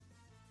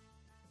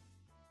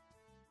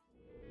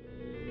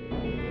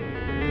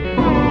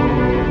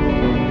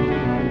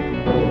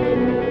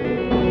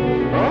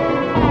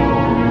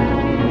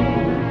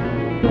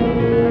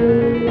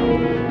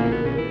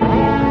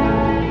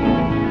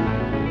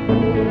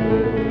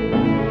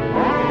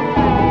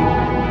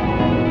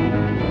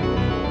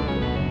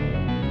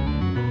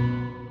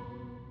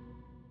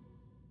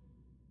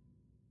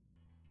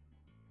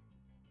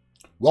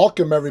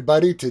Welcome,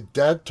 everybody, to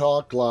Dead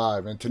Talk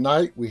Live. And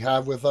tonight we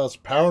have with us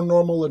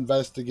paranormal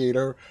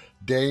investigator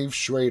Dave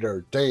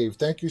Schrader. Dave,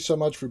 thank you so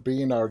much for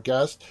being our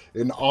guest.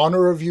 In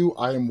honor of you,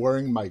 I am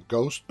wearing my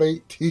Ghost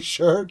Bait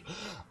t-shirt.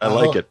 I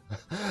like it.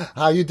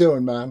 How you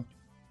doing, man?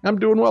 I'm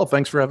doing well.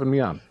 Thanks for having me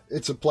on.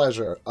 It's a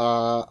pleasure.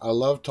 I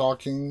love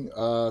talking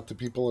to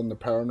people in the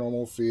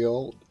paranormal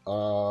field.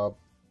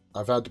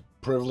 I've had the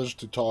privilege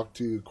to talk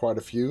to quite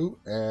a few,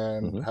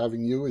 and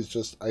having you is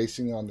just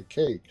icing on the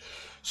cake.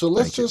 So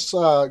let's just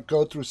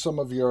go through some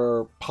of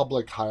your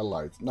public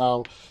highlights.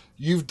 Now,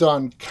 you've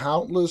done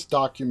countless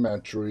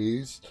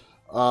documentaries.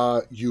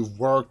 You've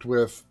worked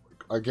with,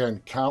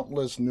 again,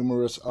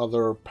 numerous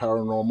other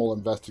paranormal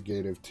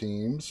investigative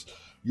teams.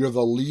 You're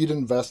the lead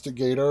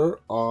investigator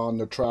on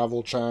the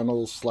Travel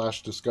Channel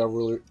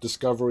 /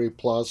 Discovery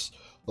Plus,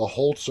 The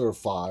Holzer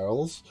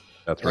Files.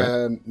 That's right.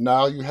 And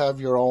now you have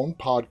your own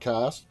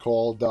podcast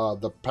called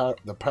the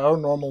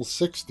Paranormal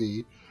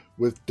 60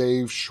 with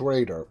Dave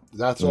Schrader.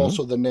 That's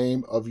also the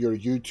name of your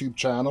YouTube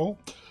channel.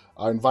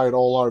 I invite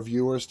all our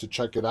viewers to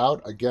check it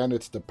out. Again,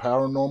 it's the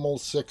Paranormal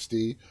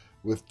 60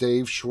 with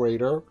Dave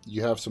Schrader.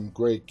 You have some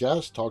great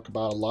guests, talk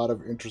about a lot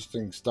of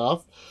interesting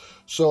stuff.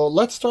 So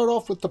let's start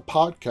off with the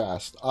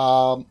podcast.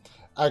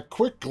 At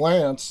quick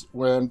glance,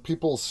 when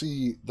people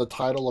see the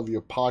title of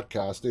your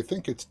podcast, they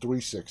think it's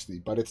 360,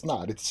 but it's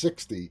not. It's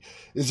 60.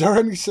 Is there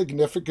any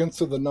significance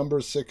to the number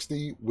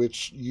 60,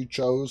 which you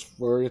chose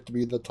for it to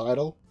be the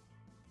title?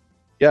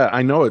 Yeah,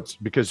 I know it's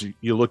because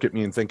you look at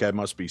me and think I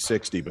must be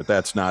 60, but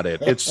that's not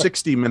it. It's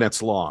 60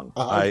 minutes long.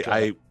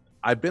 Okay.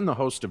 I've been the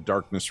host of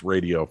Darkness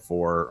Radio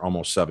for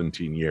almost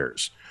 17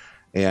 years.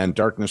 And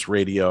Darkness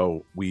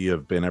Radio, we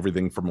have been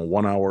everything from a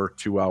 1 hour,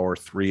 2 hour,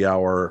 3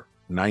 hour,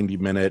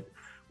 90-minute.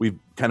 We've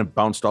kind of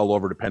bounced all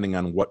over depending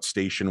on what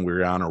station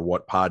we're on or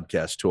what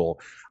podcast tool.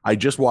 I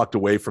just walked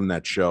away from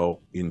that show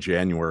in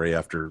January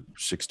after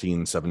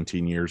 16,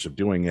 17 years of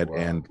doing it. Wow.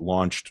 And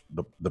launched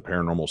the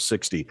Paranormal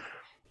 60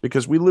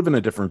 because we live in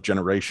a different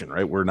generation,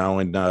 right? We're now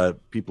in,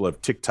 people have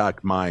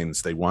TikTok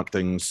minds. They want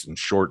things in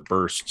short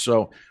bursts.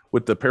 So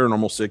with the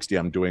Paranormal 60,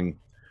 I'm doing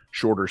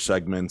shorter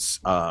segments,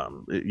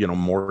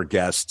 more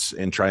guests,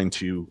 and trying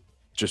to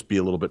just be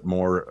a little bit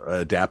more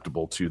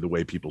adaptable to the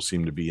way people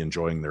seem to be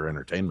enjoying their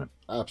entertainment.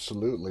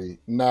 Absolutely.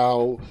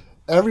 Now,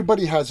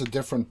 everybody has a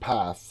different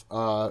path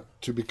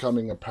to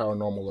becoming a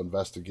paranormal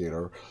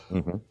investigator.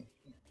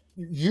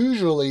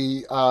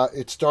 Usually,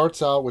 it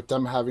starts out with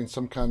them having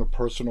some kind of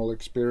personal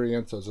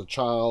experience as a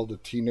child, a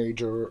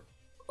teenager,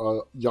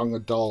 a young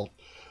adult.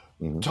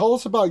 Tell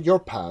us about your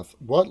path.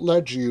 What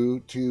led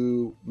you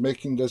to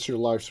making this your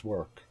life's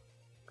work?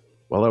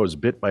 Well, I was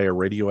bit by a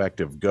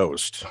radioactive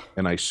ghost,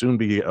 and I soon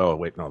be. Oh,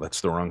 wait, no,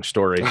 that's the wrong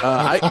story.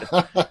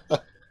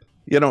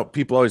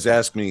 People always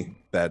ask me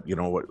that,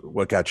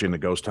 what got you into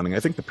ghost hunting?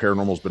 I think the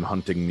paranormal's been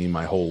hunting me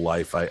my whole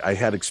life. I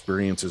had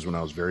experiences when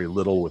I was very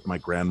little with my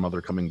grandmother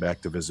coming back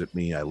to visit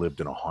me. I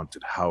lived in a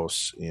haunted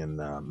house in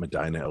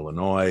Medina,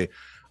 Illinois.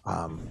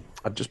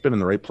 I've just been in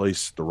the right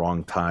place at the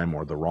wrong time,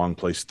 or the wrong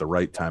place at the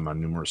right time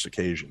on numerous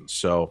occasions.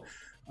 So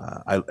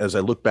as I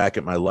look back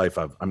at my life,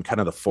 I'm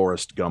kind of the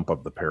Forrest Gump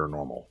of the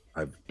paranormal.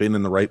 I've been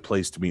in the right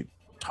place to meet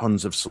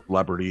tons of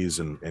celebrities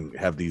and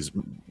have these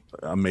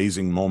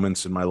amazing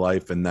moments in my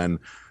life. And then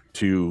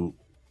to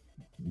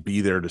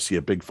be there to see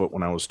a Bigfoot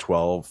when I was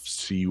 12,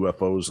 see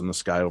UFOs in the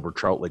sky over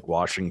Trout Lake,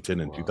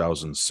 Washington in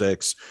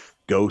 2006,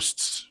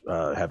 ghosts,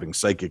 having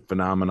psychic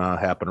phenomena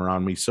happen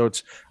around me. So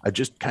I've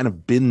just kind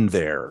of been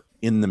there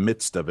in the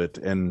midst of it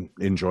and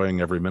enjoying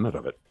every minute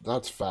of it.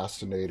 That's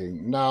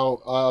fascinating.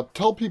 Now,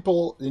 tell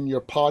people in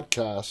your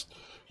podcast,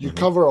 you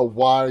cover a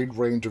wide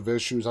range of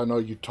issues. I know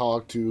you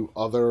talk to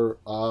other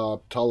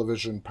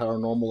television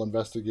paranormal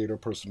investigator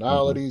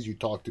personalities. You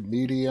talk to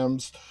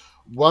mediums.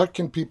 What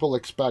can people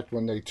expect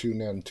when they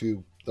tune in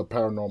to the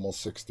Paranormal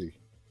 60?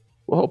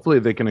 Well, hopefully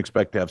they can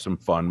expect to have some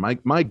fun.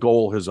 My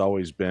goal has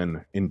always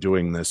been in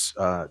doing this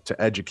to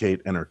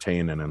educate,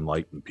 entertain, and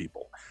enlighten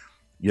people.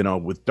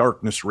 With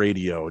Darkness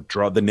Radio,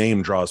 the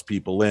name draws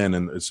people in,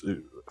 and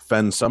it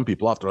offends some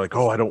people off. They're like,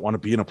 oh, I don't want to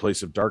be in a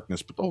place of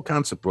darkness. But the whole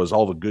concept was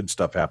all the good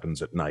stuff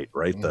happens at night,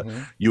 right? The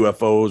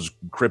UFOs,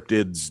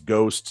 cryptids,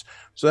 ghosts.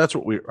 So that's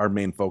what our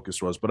main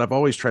focus was. But I've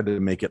always tried to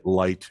make it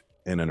light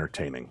and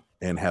entertaining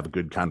and have a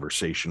good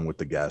conversation with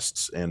the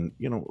guests and,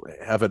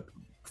 have it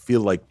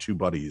feel like two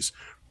buddies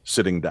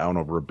sitting down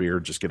over a beer,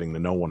 just getting to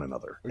know one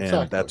another. Exactly.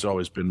 And that's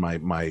always been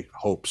my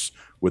hopes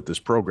with this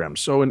program.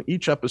 So in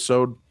each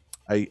episode,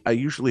 I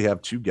usually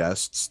have two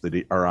guests that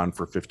are on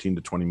for 15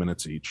 to 20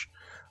 minutes each.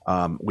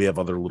 We have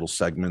other little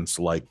segments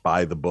like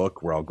Buy the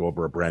Book, where I'll go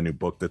over a brand new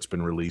book that's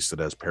been released that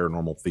has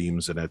paranormal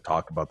themes in it,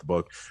 talk about the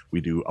book. We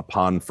do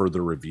Upon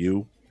Further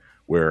Review,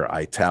 where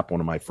I tap one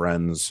of my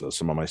friends,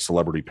 some of my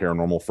celebrity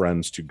paranormal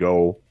friends, to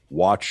go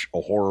watch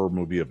a horror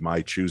movie of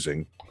my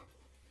choosing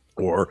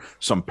or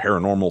some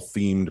paranormal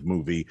themed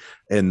movie,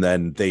 and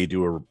then they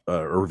do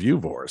a review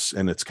for us.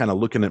 And it's kind of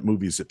looking at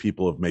movies that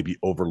people have maybe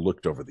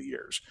overlooked over the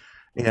years.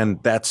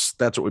 And that's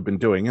what we've been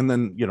doing. And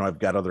then, I've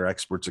got other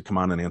experts that come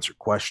on and answer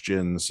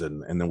questions.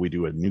 And then we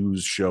do a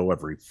news show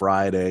every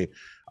Friday,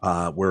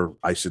 where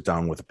I sit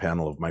down with a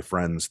panel of my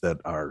friends that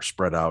are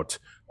spread out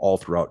all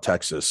throughout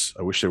Texas.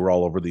 I wish they were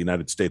all over the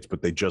United States,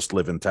 but they just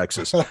live in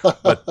Texas.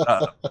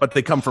 But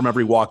they come from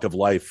every walk of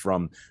life,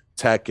 from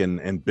tech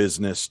and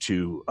business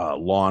to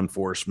law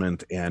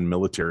enforcement and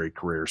military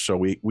careers. So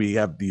we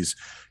have these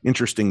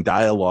interesting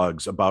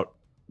dialogues about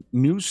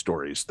news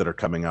stories that are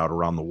coming out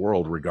around the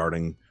world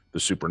regarding the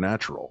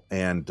supernatural,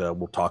 and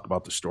we'll talk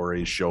about the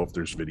stories, show if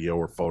there's video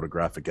or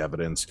photographic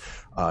evidence,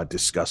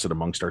 discuss it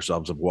amongst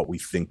ourselves of what we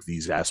think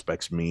these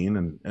aspects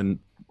mean, and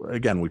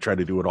again, we try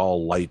to do it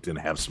all light and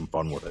have some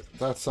fun with it.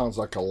 That sounds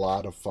like a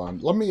lot of fun.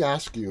 Let me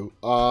ask you,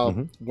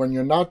 Mm-hmm. when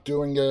you're not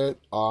doing it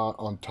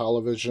on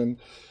television,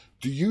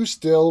 do you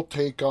still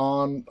take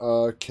on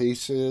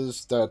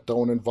cases that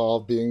don't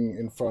involve being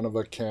in front of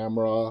a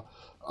camera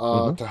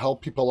Mm-hmm. to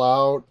help people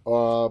out,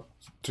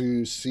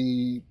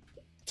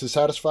 to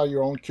satisfy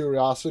your own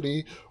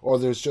curiosity, or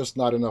there's just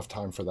not enough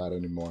time for that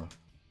anymore?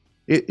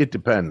 It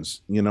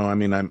depends. I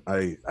mean,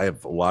 I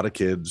have a lot of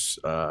kids.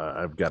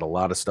 I've got a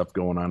lot of stuff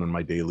going on in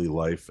my daily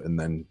life, and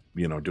then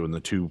doing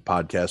the 2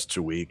 podcasts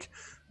a week,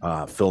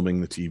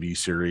 filming the TV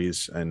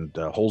series, and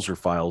Holzer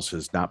Files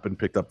has not been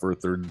picked up for a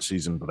 3rd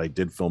season, but I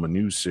did film a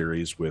news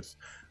series with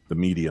the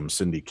medium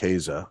Cindy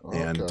Kaza,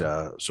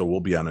 and so we'll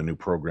be on a new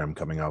program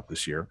coming out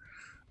this year.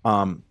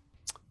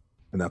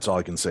 And that's all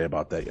I can say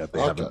about that yet.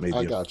 They haven't made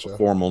a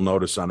formal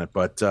notice on it,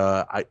 but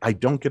I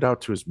don't get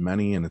out to as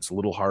many, and it's a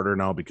little harder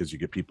now because you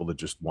get people that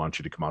just want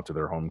you to come out to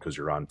their home because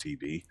you're on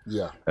TV,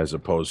 as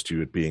opposed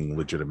to it being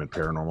legitimate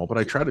paranormal. But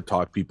I try to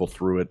talk people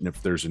through it, and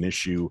if there's an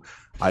issue,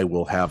 I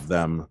will have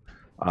them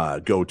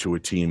go to a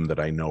team that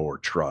I know or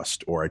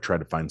trust, or I try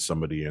to find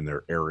somebody in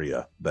their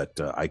area that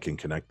I can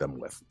connect them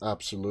with.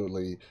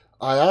 Absolutely.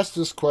 I ask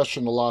this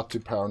question a lot to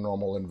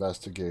paranormal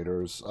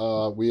investigators.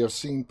 We have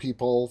seen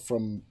people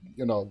from,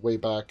 way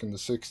back in the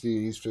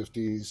 60s,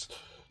 50s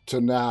to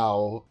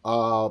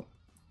now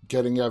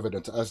getting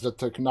evidence. As the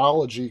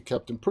technology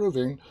kept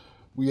improving,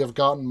 we have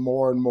gotten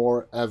more and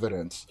more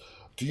evidence.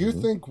 Do you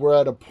think we're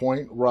at a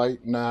point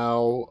right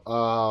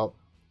now?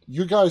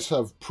 You guys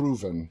have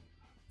proven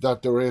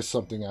that there is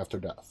something after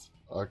death,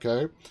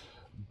 okay?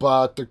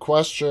 But the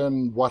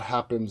question, what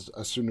happens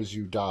as soon as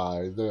you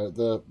die,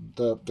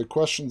 the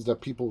questions that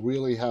people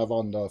really have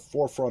on the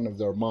forefront of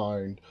their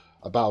mind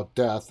about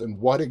death and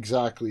what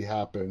exactly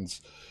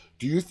happens,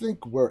 do you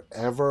think we're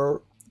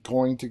ever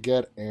going to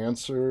get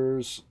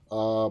answers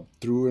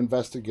through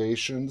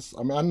investigations?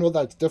 I mean, I know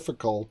that's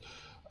difficult.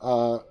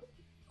 I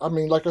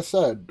mean, like I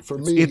said, for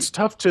me, it's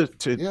tough to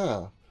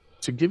yeah.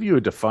 to give you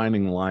a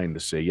defining line to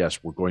say,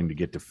 yes, we're going to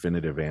get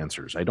definitive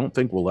answers. I don't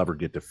think we'll ever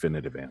get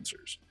definitive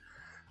answers.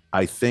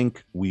 I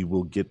think we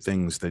will get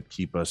things that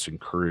keep us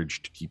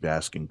encouraged to keep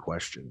asking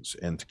questions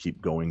and to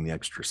keep going the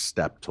extra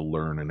step to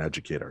learn and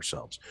educate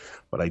ourselves.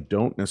 But I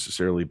don't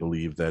necessarily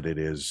believe that it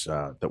is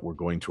that we're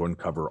going to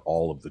uncover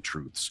all of the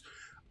truths.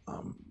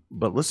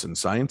 But listen,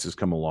 science has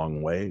come a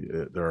long way.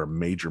 There are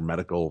major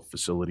medical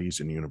facilities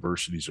and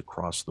universities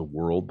across the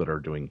world that are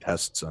doing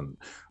tests on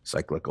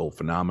cyclical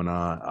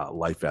phenomena,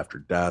 life after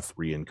death,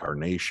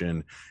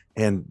 reincarnation,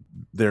 and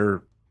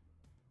their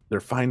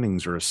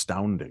findings are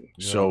astounding.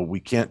 Yeah. So we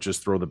can't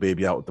just throw the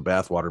baby out with the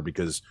bathwater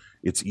because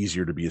it's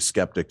easier to be a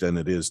skeptic than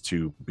it is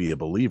to be a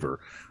believer.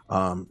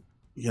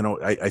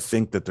 I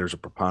think that there's a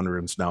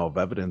preponderance now of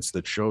evidence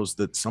that shows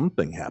that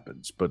something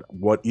happens, but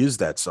what is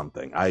that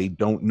something? I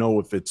don't know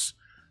if it's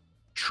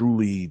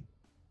truly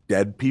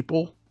dead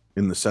people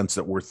in the sense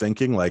that we're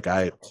thinking, like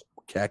I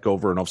cack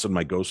over and all of a sudden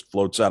my ghost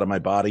floats out of my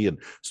body and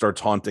starts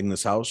haunting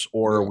this house,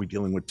 or are we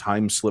dealing with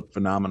time slip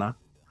phenomena?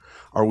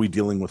 Are we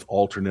dealing with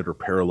alternate or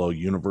parallel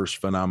universe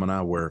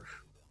phenomena where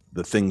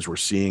the things we're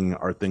seeing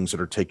are things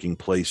that are taking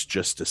place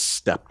just a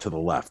step to the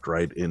left,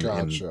 right? In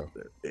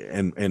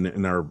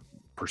our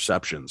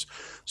perceptions.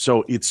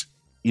 So it's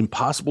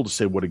impossible to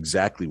say what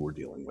exactly we're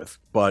dealing with,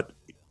 but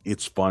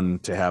it's fun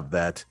to have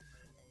that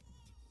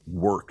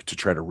work to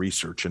try to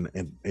research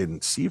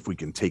and see if we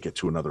can take it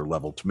to another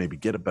level to maybe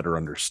get a better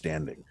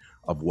understanding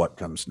of what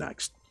comes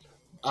next.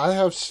 I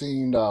have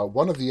seen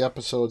one of the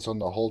episodes on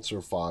the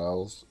Holzer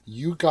Files.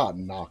 You got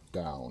knocked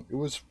down. It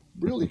was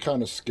really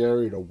kind of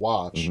scary to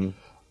watch.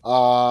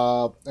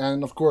 Mm-hmm.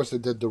 And of course, they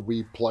did the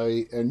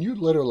replay. And you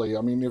literally,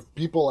 I mean, if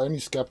people, any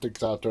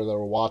skeptics out there that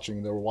were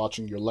watching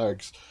your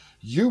legs,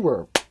 you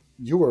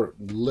were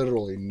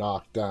literally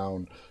knocked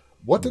down.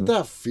 What did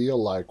that feel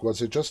like?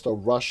 Was it just a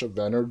rush of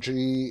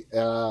energy?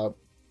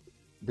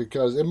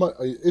 Because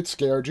it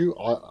scared you.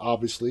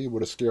 Obviously, it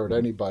would have scared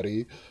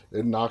anybody.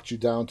 It knocked you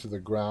down to the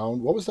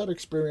ground. What was that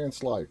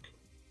experience like?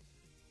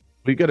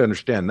 You got to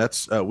understand,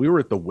 that's we were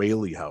at the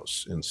Whaley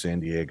House in San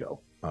Diego,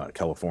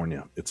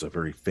 California. It's a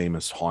very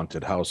famous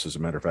haunted house. As a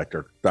matter of fact,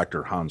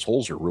 Dr. Hans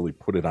Holzer really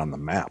put it on the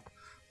map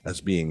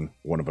as being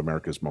one of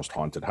America's most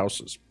haunted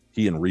houses.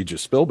 He and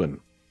Regis Philbin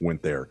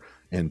went there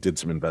and did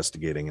some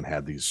investigating and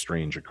had these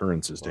strange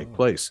occurrences take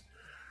place.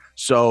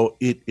 So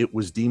it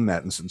was deemed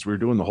that, and since we were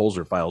doing the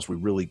Holzer Files, we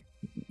really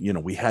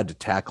we had to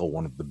tackle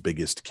one of the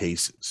biggest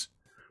cases,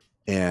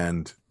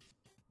 and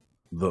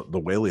the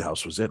Whaley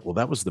House was it. Well,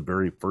 that was the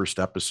very first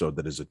episode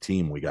that as a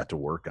team we got to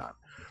work on.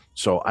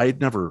 So I had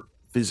never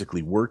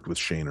physically worked with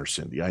Shane or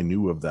Cindy. I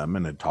knew of them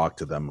and had talked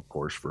to them, of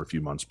course, for a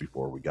few months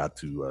before we got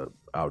to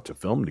out to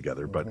film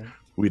together, but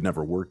we'd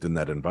never worked in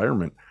that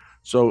environment.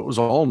 So it was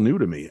all new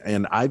to me.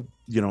 And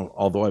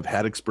although I've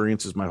had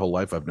experiences my whole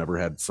life, I've never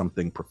had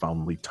something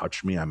profoundly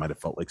touch me. I might have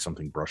felt like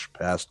something brushed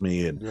past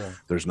me and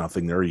there's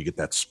nothing there. You get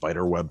that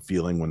spider web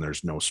feeling when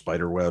there's no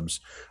spider webs.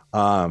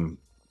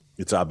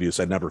 It's obvious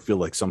I never feel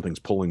like something's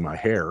pulling my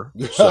hair.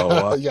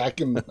 So yeah, I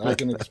can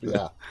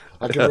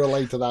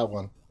relate to that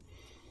one.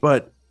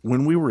 But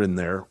when we were in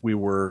there, we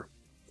were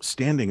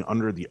standing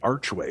under the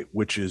archway,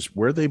 which is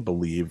where they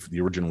believe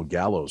the original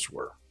gallows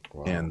were.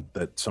 Wow. And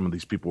that some of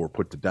these people were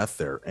put to death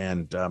there.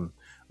 And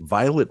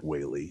Violet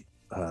Whaley,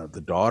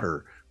 the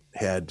daughter,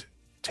 had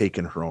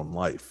taken her own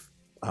life.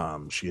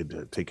 She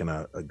had taken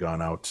a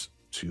gun out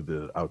to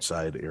the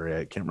outside area.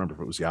 I can't remember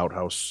if it was the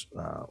outhouse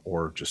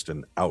or just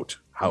an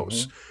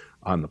outhouse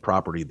on the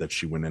property that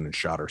she went in and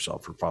shot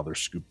herself. Her father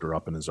scooped her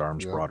up in his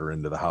arms, brought her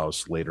into the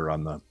house, laid her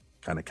on the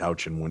kind of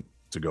couch and went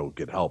to go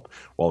get help.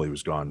 While he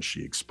was gone,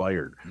 she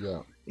expired.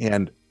 Yeah.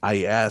 And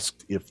I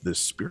asked if this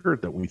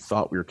spirit that we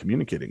thought we were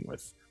communicating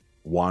with,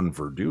 Juan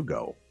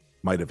Verdugo,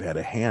 might have had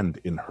a hand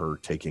in her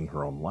taking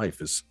her own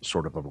life as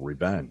sort of a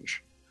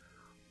revenge.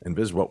 And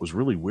Viz, what was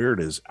really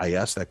weird is I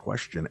asked that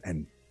question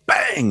and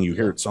bang, you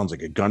hear it sounds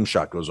like a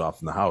gunshot goes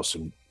off in the house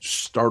and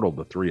startled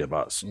the three of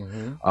us,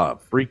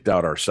 freaked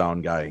out our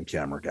sound guy and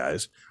camera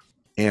guys.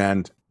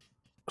 And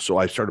so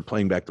I started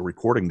playing back the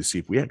recording to see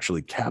if we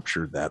actually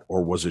captured that,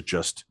 or was it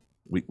just,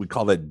 we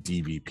call that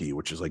DVP,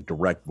 which is like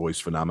direct voice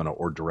phenomena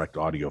or direct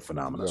audio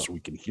phenomena. So we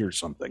can hear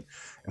something,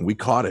 and we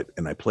caught it,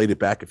 and I played it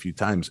back a few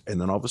times.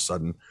 And then all of a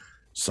sudden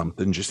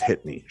something just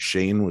hit me.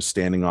 Shane was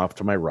standing off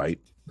to my right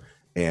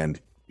and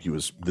he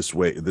was this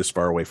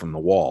far away from the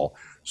wall.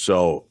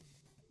 So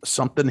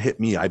something hit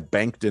me. I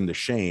banked into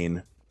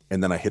Shane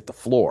and then I hit the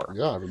floor.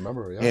 Yeah, I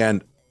remember. Yeah.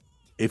 And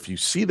if you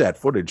see that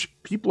footage,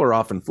 people are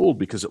often fooled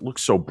because it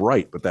looks so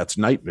bright, but that's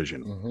night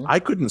vision. I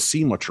couldn't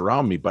see much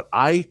around me, but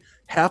I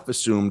half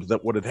assumed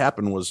that what had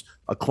happened was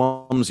a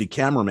clumsy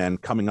cameraman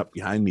coming up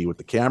behind me with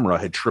the camera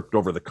had tripped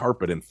over the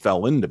carpet and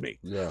fell into me.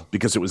 Yeah.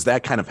 Because it was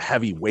that kind of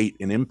heavy weight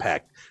and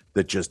impact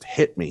that just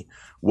hit me.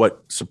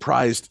 What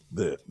surprised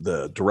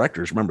the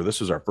directors, remember,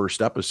 this is our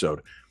first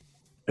episode.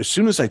 As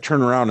soon as I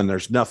turn around and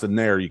there's nothing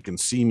there, you can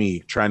see me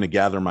trying to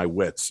gather my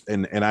wits.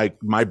 And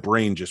my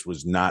brain just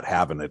was not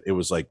having it. It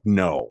was like,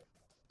 no,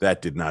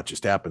 that did not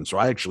just happen. So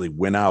I actually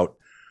went out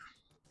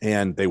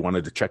and they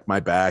wanted to check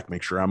my back,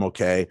 make sure I'm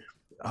okay.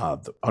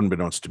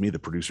 Unbeknownst to me, the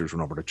producers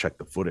went over to check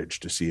the footage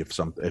to see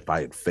if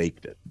I had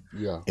faked it.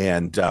 Yeah.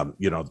 And,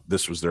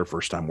 this was their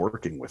first time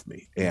working with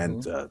me.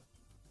 And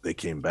they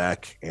came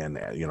back and,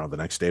 the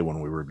next day when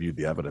we reviewed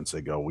the evidence,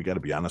 they go, we got to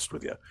be honest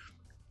with you.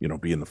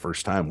 Being the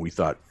first time, we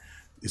thought,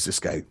 is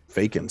this guy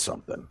faking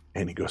something?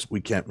 And he goes,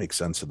 we can't make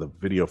sense of the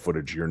video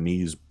footage. Your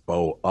knees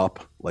bow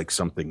up like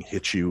something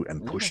hit you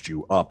and pushed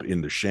you up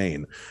into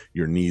Shane.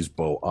 Your knees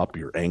bow up,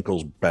 your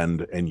ankles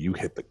bend, and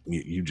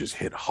you just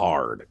hit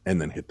hard and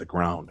then hit the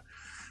ground.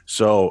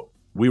 So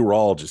we were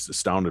all just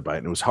astounded by it.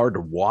 And it was hard to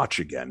watch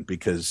again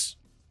because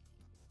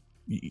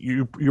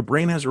your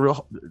brain has a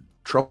real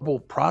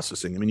trouble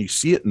processing. I mean, you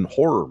see it in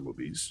horror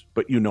movies,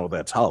 but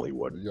that's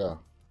Hollywood. Yeah.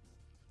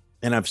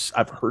 And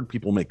I've heard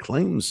people make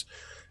claims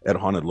at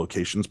haunted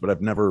locations, but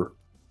I've never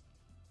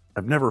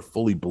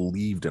fully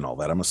believed in all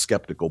that. I'm a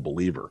skeptical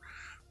believer,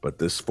 but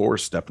this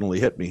force definitely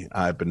hit me.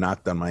 I've been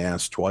knocked on my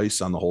ass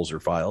twice on the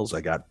Holzer Files.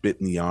 I got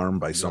bit in the arm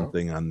by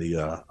something on the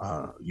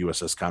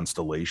USS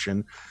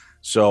Constellation.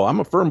 So I'm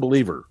a firm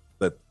believer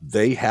that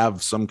they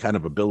have some kind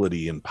of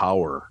ability and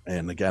power.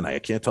 And again, I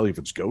can't tell you if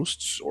it's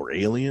ghosts or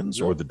aliens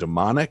or the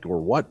demonic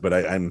or what, but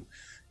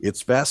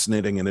it's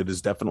fascinating and it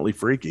is definitely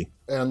freaky.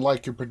 And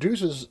like your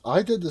producers,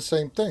 I did the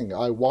same thing.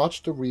 I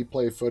watched the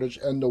replay footage,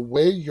 and the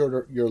way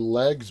your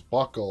legs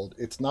buckled,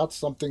 it's not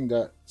something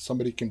that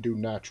somebody can do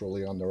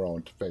naturally on their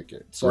own to fake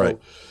it. So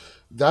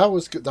that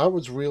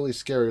was really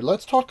scary.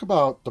 Let's talk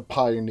about the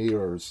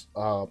pioneers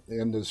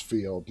in this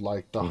field,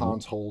 like the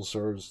Hans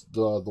Holzers,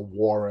 the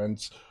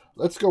Warrens.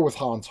 Let's go with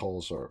Hans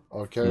Holzer,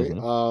 okay?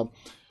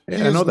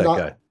 I know that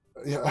guy.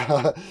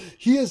 Yeah,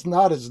 he is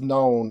not as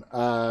known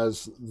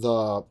as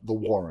the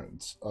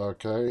Warrens.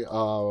 Okay.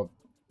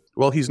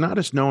 Well, he's not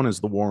as known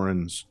as the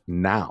Warrens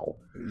now.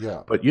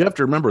 Yeah. But you have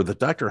to remember that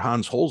Dr.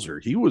 Hans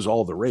Holzer, he was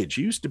all the rage.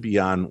 He used to be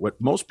on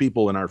what most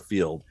people in our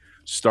field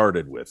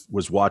started with,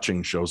 was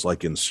watching shows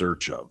like In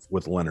Search Of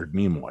with Leonard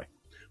Nimoy.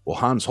 Well,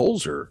 Hans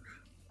Holzer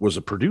was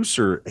a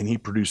producer, and he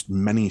produced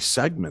many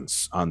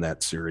segments on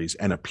that series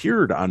and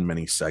appeared on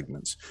many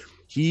segments.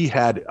 He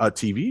had a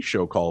TV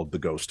show called The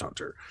Ghost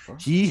Hunter.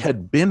 He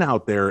had been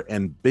out there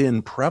and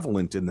been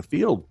prevalent in the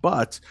field,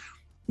 but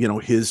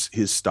his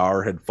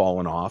star had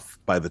fallen off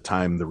by the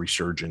time the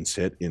resurgence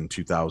hit in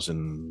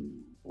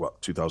 2000,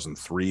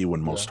 2003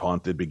 when Most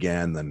Haunted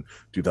began, then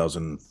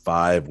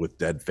 2005 with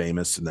Dead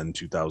Famous, and then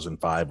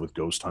 2005 with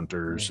Ghost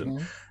Hunters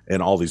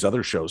and all these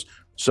other shows.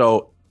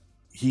 So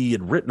he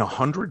had written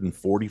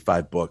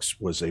 145 books,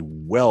 was a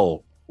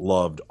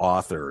well-loved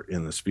author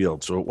in this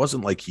field. So it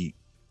wasn't like he,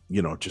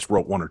 just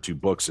wrote one or two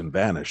books and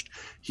vanished.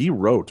 He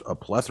wrote a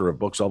plethora of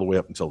books all the way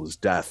up until his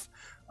death.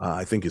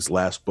 I think his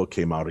last book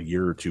came out a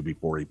year or two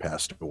before he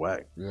passed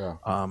away. Yeah.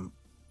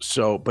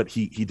 But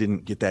he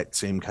didn't get that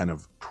same kind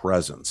of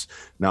presence.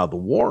 Now, the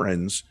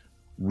Warrens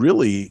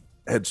really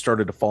had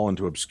started to fall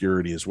into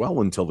obscurity as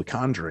well until the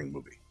Conjuring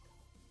movie.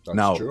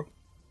 That's true.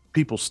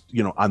 People,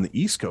 on the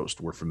East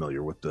Coast were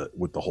familiar with the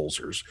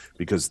Holzers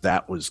because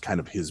that was kind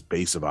of his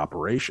base of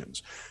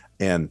operations.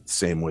 And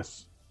same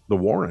with the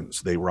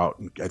Warrens. They were out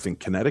in, I think,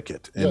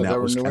 Connecticut. And they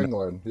were in New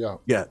England. Yeah.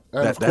 Yeah.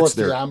 And of course,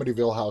 the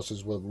Amityville house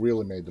is what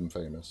really made them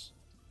famous.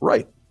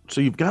 Right. So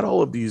you've got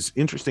all of these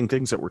interesting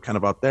things that were kind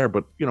of out there,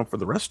 but, for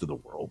the rest of the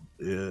world,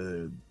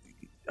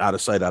 out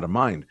of sight, out of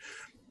mind.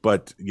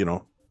 But,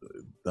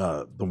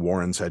 the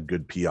Warrens had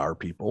good PR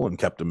people and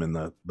kept them in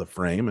the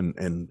frame.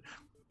 And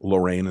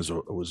Lorraine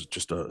was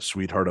just a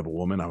sweetheart of a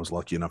woman. I was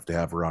lucky enough to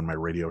have her on my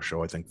radio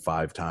show, I think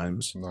 5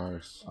 times.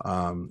 Nice.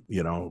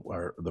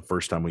 The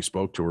first time we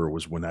spoke to her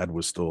was when Ed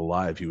was still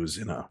alive. He was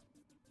in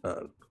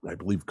I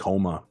believe,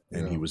 coma,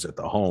 and he was at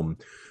the home.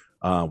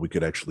 We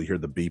could actually hear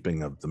the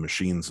beeping of the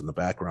machines in the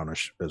background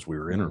as we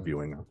were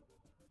interviewing her.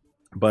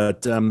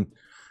 But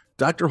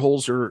Dr.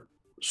 Holzer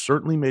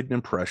certainly made an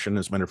impression.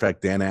 As a matter of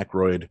fact, Dan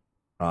Aykroyd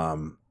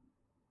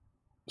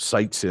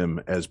cites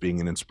him as being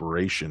an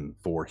inspiration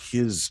for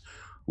his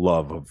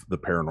love of the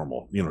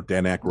paranormal.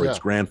 Dan Aykroyd's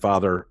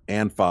grandfather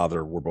and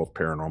father were both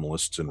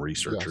paranormalists and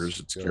researchers.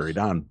 It's carried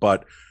on,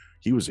 but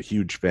he was a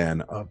huge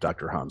fan of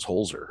Dr. Hans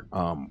Holzer.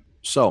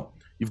 So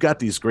you've got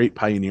these great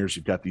pioneers.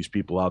 You've got these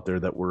people out there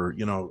that were,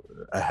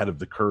 ahead of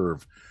the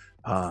curve.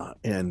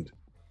 And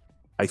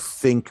I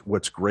think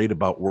what's great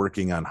about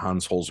working on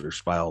Hans Holzer's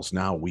files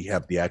now, we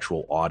have the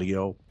actual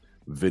audio,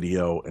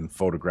 video, and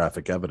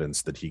photographic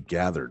evidence that he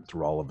gathered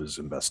through all of his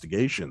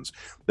investigations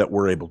that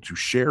we're able to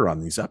share on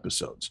these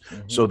episodes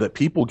so that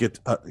people get,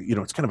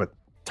 it's kind of a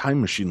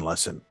time machine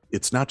lesson.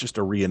 It's not just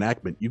a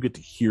reenactment. You get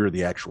to hear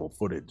the actual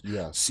footage,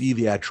 see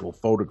the actual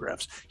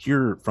photographs,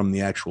 hear from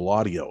the actual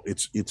audio.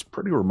 It's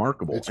pretty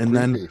remarkable. It's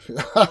creepy.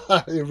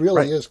 It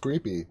really is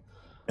creepy.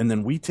 And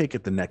then we take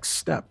it the next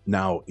step.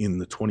 Now, in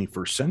the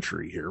 21st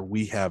century here,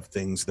 we have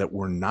things that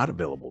were not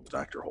available to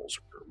Dr. Holzer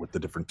with the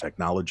different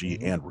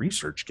technology and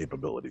research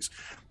capabilities.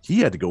 He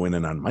had to go in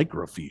and on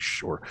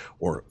microfiche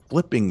or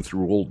flipping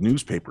through old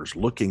newspapers,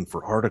 looking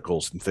for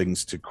articles and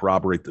things to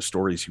corroborate the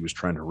stories he was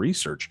trying to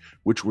research,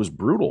 which was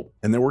brutal.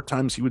 And there were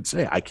times he would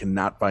say, I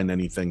cannot find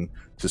anything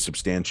to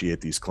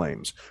substantiate these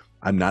claims.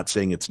 I'm not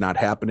saying it's not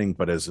happening,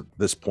 but as at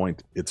this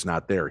point, it's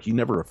not there. He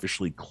never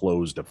officially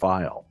closed a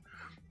file.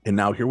 And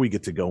now here we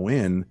get to go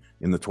in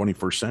the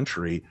 21st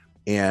century,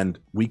 and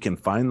we can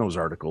find those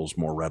articles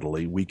more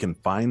readily. We can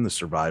find the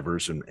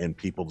survivors and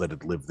people that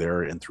had lived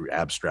there, and through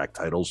abstract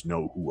titles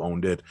know who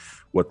owned it,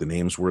 what the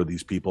names were of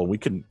these people. We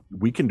can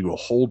do a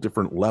whole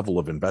different level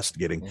of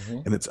investigating.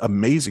 And it's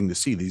amazing to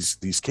see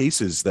these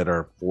cases that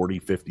are 40,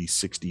 50,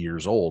 60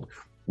 years old.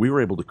 We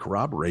were able to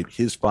corroborate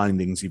his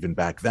findings even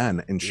back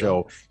then and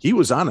show he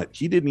was on it.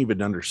 He didn't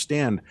even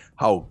understand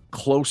how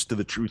close to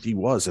the truth he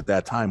was at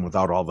that time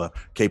without all the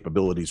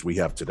capabilities we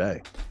have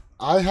today.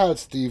 I had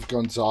Steve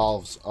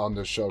Gonzalez on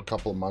the show a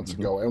couple of months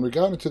ago, and we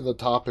got into the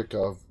topic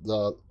of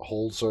the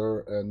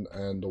Holzer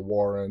and the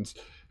Warrens,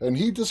 and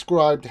he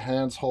described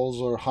Hans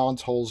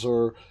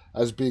Holzer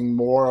as being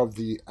more of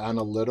the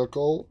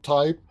analytical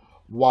type,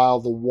 while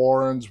the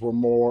Warrens were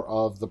more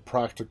of the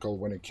practical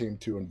when it came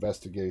to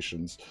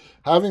investigations.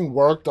 Having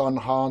worked on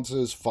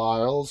Hans's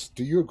files,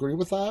 do you agree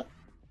with that?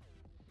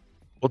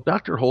 Well,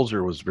 Dr.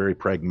 Holzer was very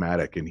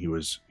pragmatic, and he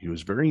was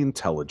very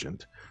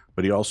intelligent,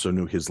 but he also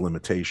knew his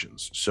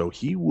limitations. So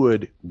he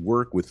would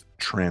work with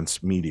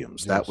trance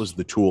mediums. That was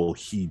the tool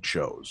he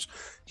chose.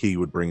 He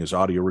would bring his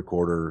audio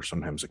recorder,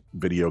 sometimes a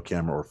video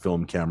camera or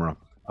film camera,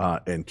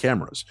 and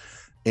cameras.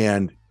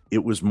 And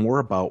it was more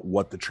about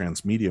what the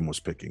trance medium was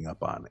picking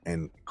up on,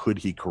 and could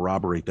he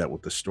corroborate that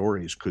with the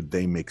stories? Could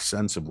they make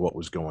sense of what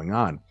was going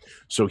on?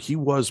 So he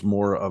was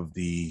more of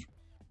the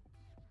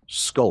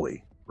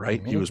Scully,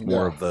 right? He was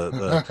more of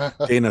the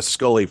Dana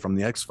Scully from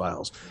the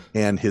X-Files,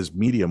 and his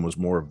medium was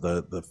more of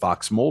the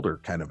Fox Mulder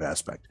kind of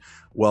aspect.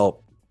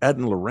 Well, Ed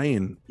and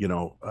Lorraine,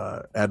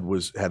 Ed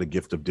had a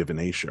gift of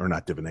divination, or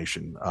not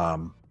divination.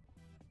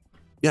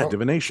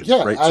 Divination.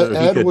 Yeah, right? So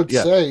Ed would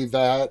say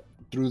that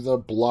through the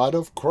blood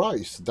of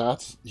Christ,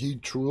 he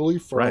truly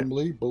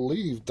firmly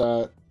believed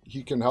that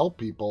he can help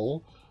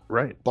people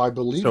by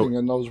believing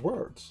in those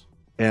words.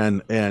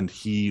 And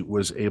he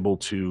was able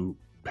to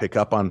pick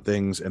up on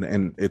things,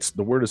 and it's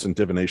the word isn't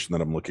divination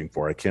that I'm looking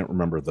for. I can't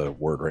remember the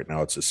word right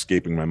now. It's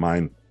escaping my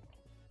mind,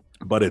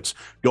 but it's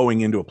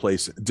going into a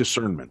place,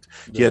 discernment.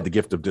 He had the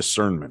gift of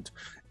discernment,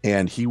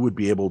 and he would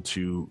be able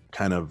to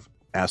kind of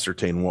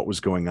ascertain what was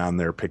going on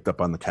there, picked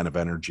up on the kind of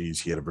energies.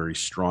 He had a very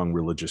strong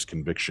religious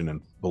conviction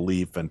and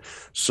belief, and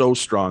so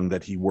strong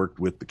that he worked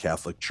with the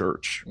Catholic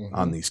Church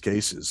on these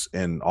cases.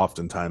 And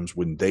oftentimes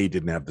when they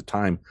didn't have the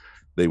time,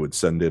 they would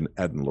send in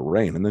Ed and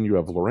Lorraine. And then you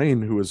have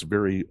Lorraine, who is a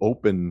very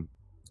open,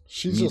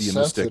 She's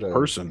mediumistic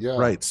person, yeah.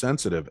 right?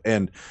 Sensitive.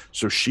 And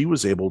so she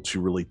was able to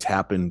really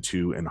tap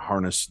into and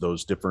harness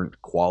those different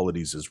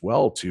qualities as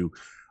well to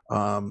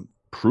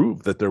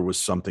prove that there was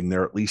something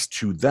there, at least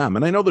to them.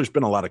 And I know there's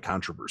been a lot of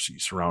controversy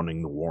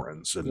surrounding the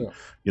Warrens, and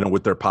you know,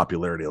 with their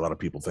popularity, a lot of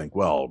people think,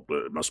 well,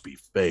 it must be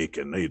fake,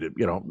 and they did,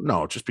 you know,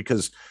 no, just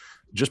because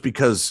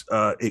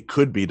it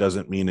could be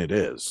doesn't mean it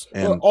is.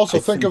 And well, also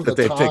think of the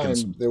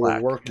time they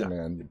were working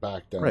in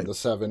back then, right. the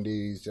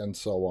 70s and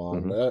so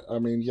on. I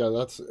mean, yeah,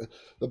 that's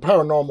the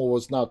paranormal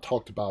was not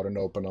talked about in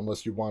open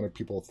unless you wanted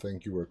people to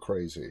think you were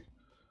crazy.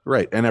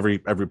 Right. And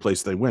every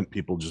place they went,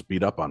 people just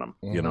beat up on them.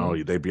 You know,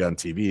 they'd be on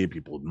TV,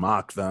 people would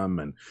mock them,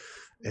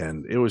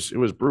 and it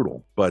was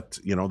brutal. But,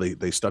 you know,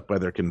 they stuck by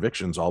their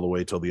convictions all the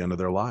way till the end of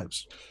their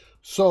lives.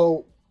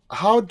 So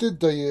how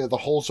did the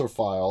Holzer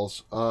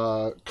files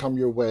come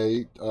your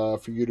way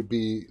for you to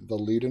be the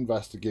lead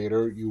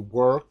investigator? You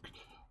work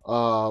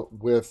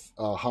with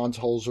Hans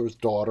Holzer's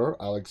daughter,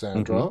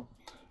 Alexandra.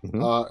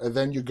 And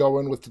then you go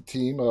in with the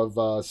team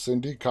of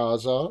Cindy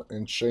Kaza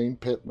and Shane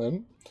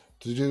Pittman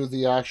to do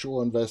the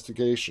actual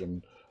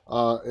investigation.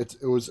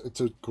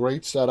 It's a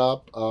great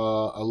setup.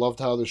 I loved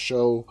how the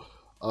show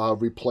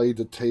replayed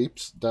the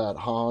tapes that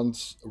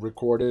Hans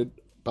recorded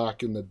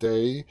back in the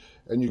day,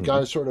 and you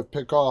guys sort of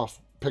pick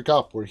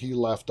up where he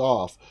left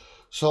off.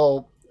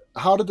 So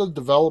how did the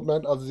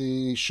development of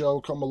the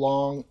show come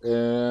along,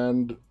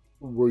 and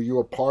were you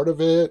a part of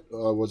it?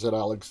 Was it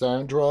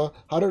Alexandra?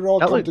 How did it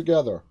all come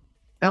together?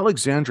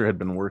 Alexandra had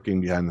been working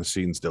behind the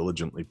scenes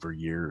diligently for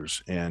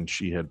years, and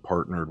she had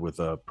partnered with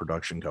a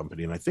production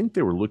company. And I think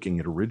they were looking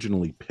at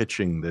originally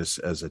pitching this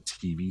as a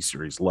TV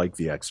series like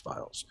The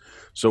X-Files.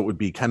 So it would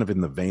be kind of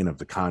in the vein of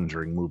the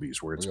Conjuring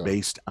movies, where it's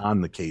based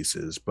on the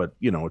cases, but,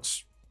 you know,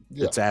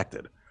 it's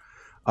acted.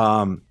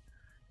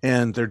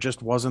 And there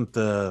just wasn't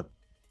the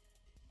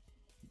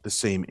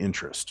same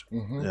interest,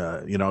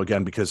 you know,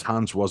 again, because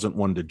Hans wasn't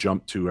one to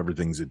jump to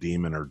everything's a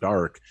demon or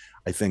dark.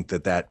 I think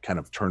that kind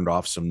of turned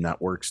off some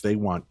networks. They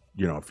want,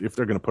 you know, if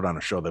they're going to put on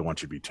a show, they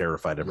want you to be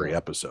terrified every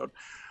episode.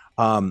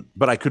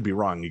 But I could be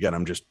wrong. Again,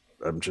 I'm just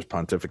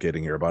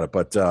pontificating here about it.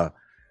 But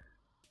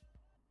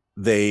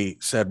they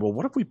said, well,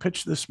 what if we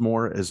pitch this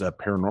more as a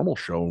paranormal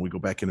show and we go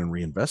back in and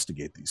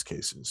reinvestigate these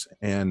cases?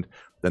 And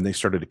then they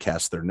started to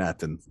cast their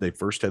net, and they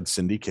first had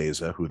Cindy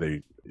Kaza, who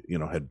they, you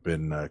know, had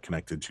been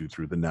connected to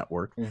through the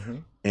network.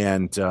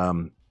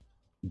 And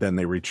then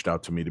they reached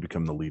out to me to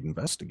become the lead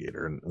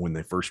investigator. And when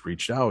they first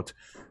reached out,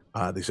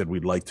 they said,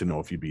 we'd like to know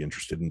if you'd be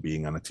interested in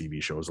being on a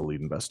TV show as a lead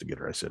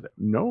investigator. I said,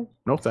 no,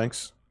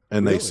 thanks.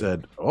 And they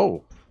said,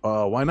 oh,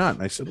 why not?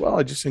 And I said, well,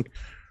 I just think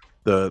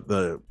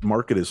the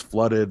market is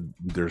flooded.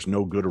 There's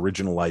no good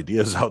original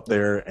ideas out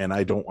there, and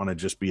I don't want to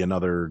just be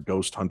another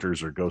Ghost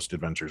Hunters or Ghost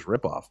Adventures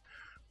ripoff.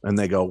 And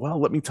they go, well,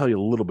 let me tell you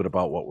a little bit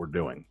about what we're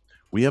doing.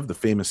 We have the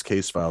famous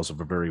case files of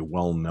a very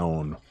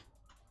well-known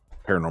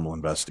paranormal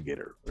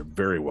investigator, a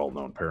very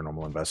well-known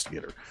paranormal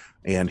investigator,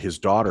 and his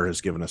daughter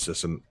has given us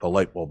this, and the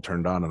light bulb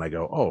turned on, and I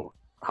go, oh,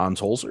 Hans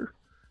Holzer?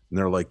 And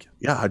they're like,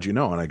 yeah, how'd you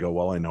know? And I go,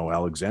 well, I know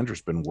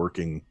Alexandra's been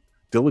working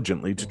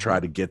diligently to try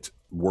to get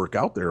work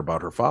out there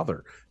about her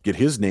father, get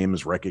his name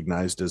as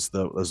recognized as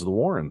the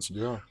Warrens.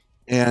 Yeah.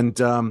 And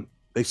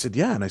they said,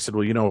 yeah. And I said,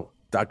 well, you know,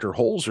 Dr.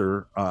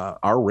 Holzer,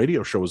 our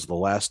radio show was the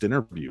last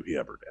interview he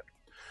ever did.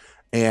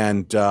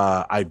 And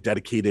I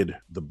dedicated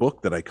the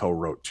book that I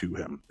co-wrote to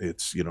him.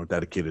 It's, you know,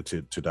 dedicated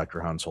to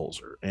Dr. Hans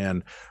Holzer.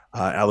 And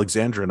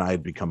Alexandra and I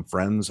had become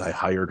friends. I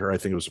hired her. I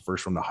think it was the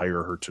first one to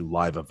hire her to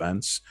live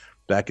events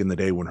back in the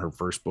day when her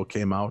first book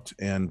came out,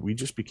 and we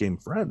just became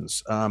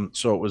friends.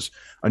 So it was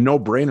a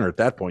no-brainer at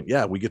that point.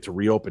 Yeah, we get to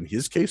reopen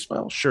his case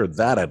file. Sure,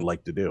 that I'd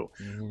like to do.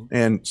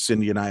 And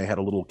Cindy and I had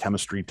a little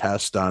chemistry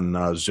test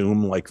on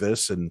Zoom like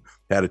this, and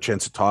had a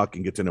chance to talk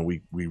and get to know.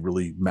 We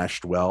really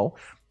meshed well.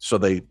 So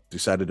they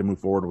decided to move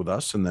forward with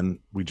us, and then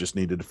we just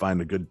needed to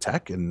find a good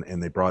tech, and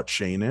they brought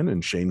Shane in,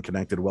 and Shane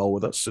connected well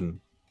with us, and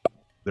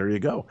there you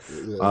go.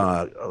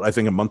 I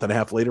think a month and a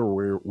half later,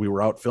 we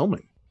were out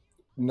filming.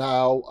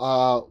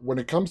 Now, when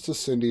it comes to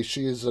Cindy,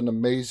 she is an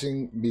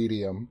amazing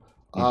medium.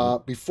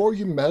 Before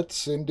you met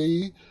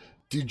Cindy,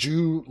 did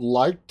you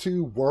like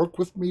to work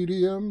with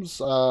mediums?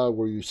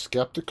 Were you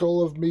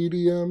skeptical of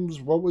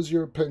mediums? What was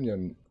your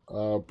opinion?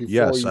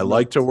 Yes, I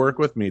like to work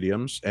with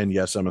mediums, and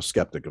yes, I'm a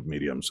skeptic of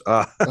mediums.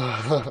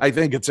 I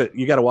think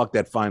you got to walk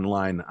that fine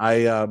line.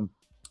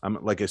 I'm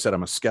like I said,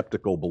 I'm a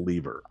skeptical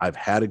believer. I've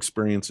had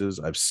experiences,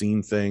 I've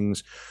seen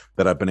things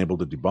that I've been able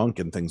to debunk,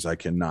 and things I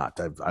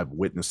cannot. I've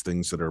witnessed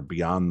things that are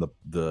beyond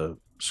the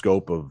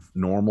scope of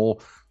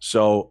normal.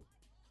 So,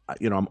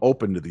 you know, I'm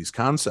open to these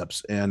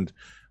concepts, and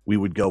we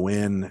would go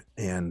in,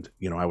 and,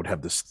 you know, I would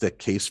have this thick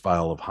case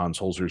file of Hans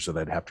Holzer's that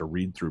I'd have to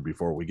read through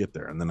before we get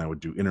there. And then I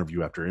would do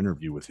interview after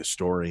interview with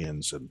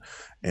historians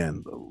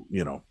and,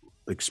 you know,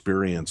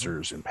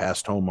 experiencers and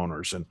past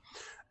homeowners,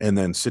 and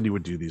then Cindy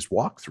would do these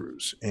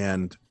walkthroughs,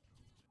 and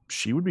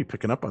she would be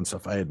picking up on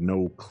stuff I had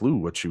no clue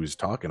what she was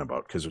talking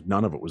about because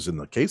none of it was in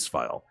the case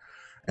file.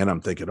 And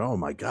I'm thinking, oh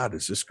my God,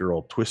 is this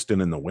girl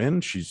twisting in the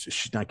wind?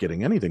 She's not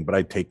getting anything. But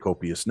I'd take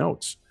copious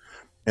notes.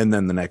 And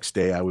then the next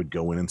day I would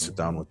go in and sit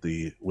down with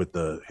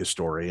the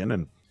historian,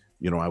 and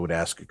I would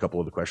ask a couple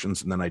of the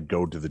questions, and then I'd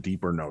go to the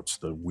deeper notes,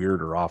 the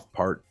weirder off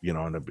part,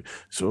 and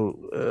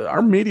so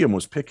our medium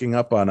was picking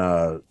up on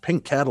a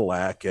pink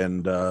Cadillac,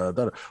 and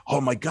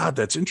oh my God,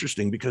 that's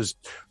interesting because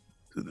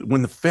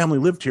when the family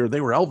lived here,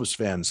 they were Elvis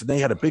fans, and they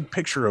had a big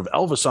picture of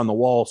Elvis on the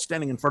wall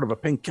standing in front of a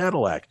pink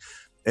Cadillac.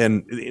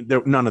 And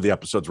none of the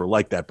episodes were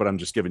like that, but I'm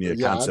just giving you a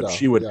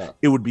concept.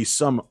 It would be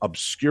some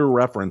obscure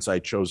reference I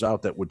chose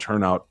out that would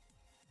turn out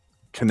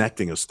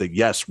connecting us that,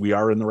 yes, we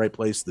are in the right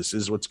place. This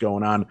is what's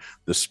going on.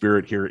 The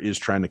spirit here is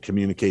trying to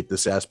communicate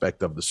this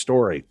aspect of the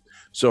story.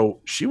 So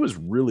she was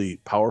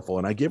really powerful.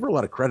 And I gave her a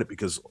lot of credit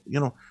because,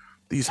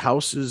 these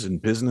houses and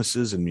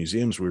businesses and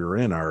museums we were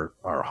in are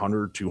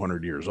 100,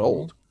 200 years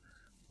old.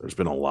 There's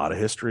been a lot of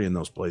history in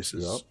those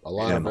places. Yep, a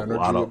lot of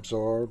energy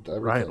absorbed.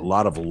 Everything. Right. A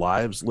lot of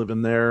lives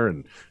living there,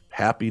 and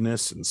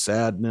happiness and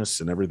sadness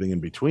and everything in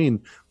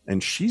between.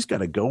 And she's got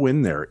to go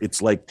in there.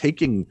 It's like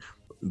taking,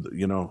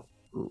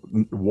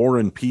 War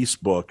and Peace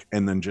book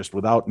and then just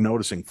without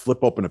noticing,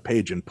 flip open a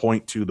page and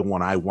point to the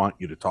one I want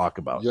you to talk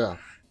about. Yeah.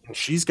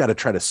 She's got to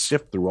try to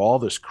sift through all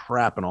this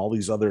crap and all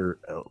these other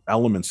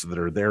elements that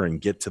are there and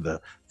get to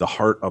the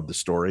heart of the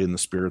story and the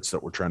spirits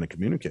that we're trying to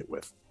communicate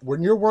with.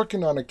 When you're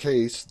working on a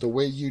case, the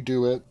way you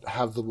do it,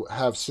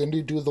 have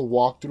Cindy do the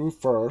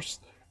walkthrough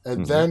first,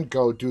 and then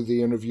go do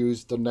the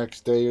interviews the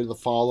next day or the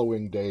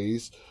following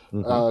days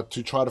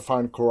to try to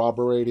find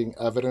corroborating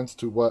evidence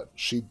to what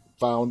she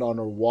found on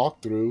her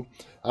walkthrough,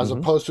 as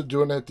opposed to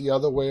doing it the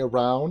other way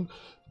around.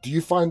 Do you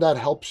find that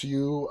helps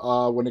you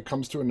when it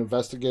comes to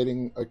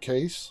investigating a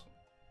case?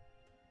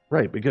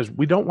 Right, because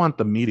we don't want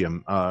the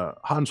medium.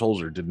 Hans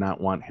Holzer did not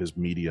want his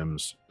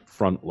mediums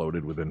front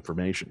loaded with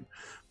information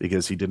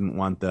because he didn't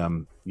want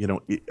them.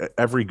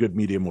 Every good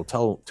medium will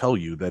tell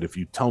you that if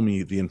you tell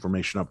me the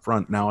information up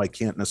front, now I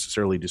can't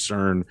necessarily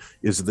discern,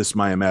 is this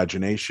my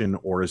imagination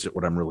or is it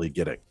what I'm really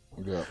getting?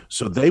 Yeah.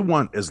 So they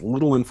want as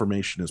little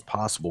information as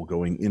possible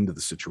going into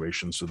the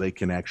situation so they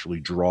can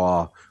actually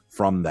draw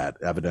from that,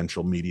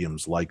 evidential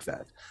mediums like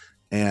that.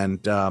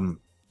 And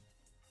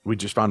we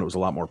just found it was a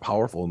lot more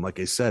powerful. And like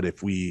I said,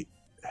 if we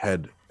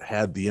had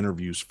the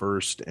interviews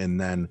first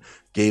and then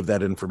gave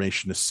that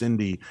information to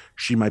Cindy,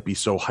 she might be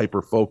so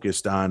hyper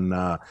focused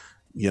on,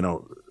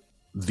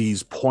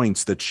 these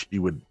points that she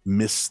would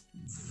miss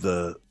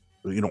the,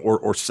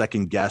 or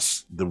second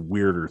guess the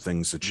weirder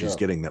things that she's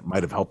getting that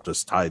might have helped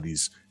us tie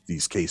these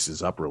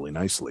cases up really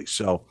nicely.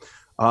 So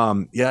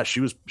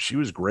she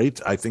was great.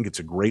 I think it's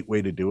a great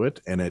way to do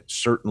it, and it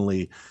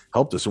certainly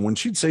helped us. And when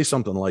she'd say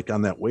something like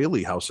on that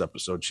Whaley House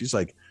episode, she's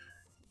like,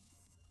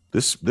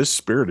 this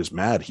spirit is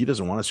mad, he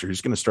doesn't want us here, he's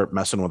going to start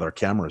messing with our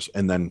cameras.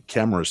 And then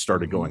cameras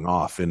started going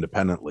off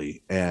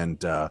independently, and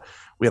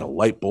we had a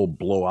light bulb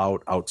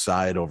blowout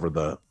outside over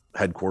the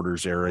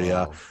headquarters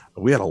area. Wow.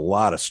 We had a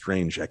lot of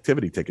strange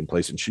activity taking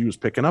place, and she was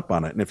picking up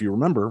on it. And if you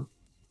remember,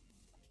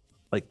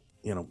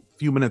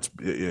 few minutes,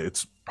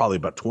 it's probably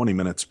about 20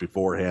 minutes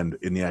beforehand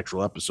in the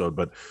actual episode,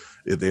 but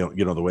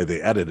the way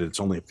they edit it, it's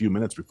only a few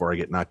minutes before I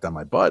get knocked on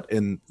my butt.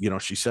 And,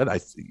 she said, I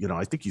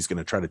think he's going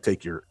to try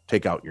to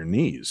take out your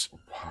knees.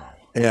 Wow.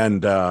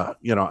 And,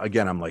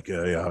 again, I'm like,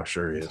 yeah,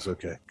 sure he is.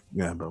 Okay.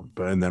 Yeah.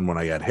 But and then when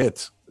I got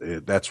hit,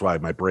 that's why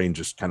my brain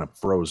just kind of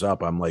froze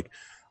up. I'm like,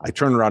 I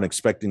turn around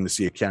expecting to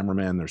see a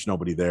cameraman. There's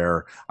nobody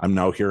there. I'm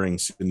now hearing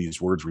Cindy's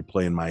words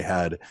replay in my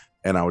head.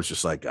 And I was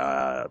just like,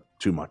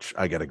 too much.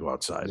 I got to go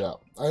outside. Yeah.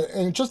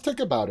 And just think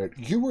about it.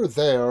 You were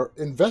there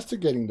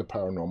investigating the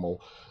paranormal.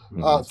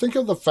 Think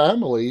of the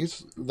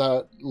families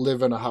that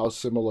live in a house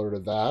similar to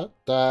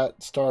that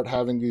start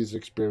having these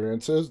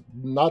experiences,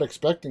 not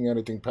expecting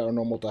anything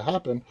paranormal to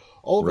happen.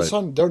 All of a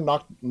sudden, they're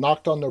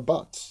knocked on their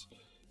butts.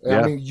 And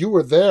I mean, you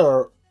were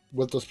there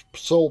with the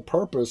sole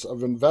purpose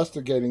of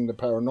investigating the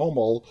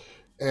paranormal,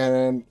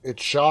 and it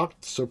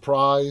shocked,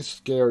 surprised,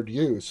 scared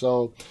you.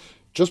 So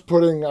just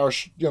putting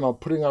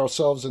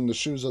ourselves in the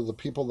shoes of the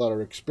people that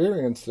are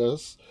experiencing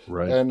this,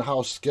 and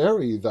how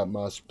scary that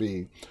must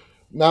be.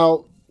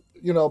 Now,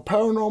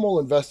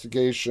 paranormal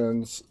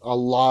investigations, a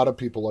lot of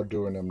people are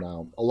doing them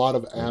now. A lot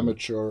of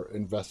amateur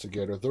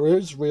investigators. There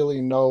is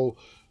really no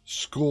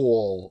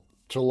school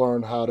to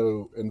learn how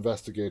to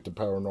investigate the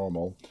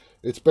paranormal.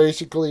 It's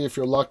basically, if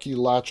you're lucky,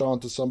 latch on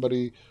to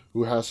somebody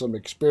who has some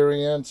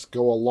experience,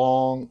 go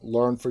along,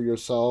 learn for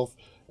yourself,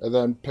 and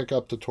then pick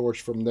up the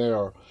torch from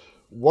there.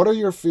 What are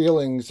your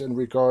feelings in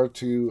regard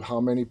to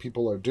how many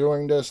people are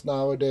doing this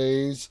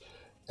nowadays?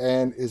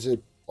 And is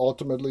it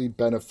ultimately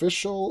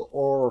beneficial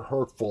or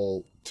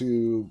hurtful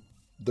to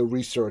the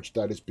research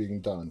that is being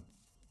done?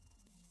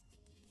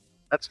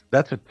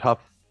 That's a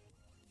tough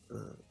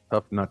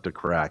nut to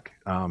crack.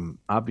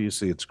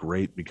 Obviously, it's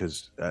great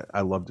because I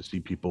love to see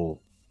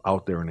people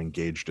out there and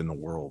engaged in the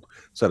world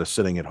instead of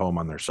sitting at home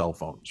on their cell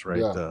phones, right?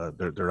 Yeah.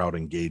 They're out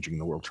engaging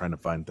the world, trying to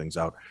find things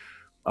out.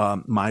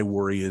 My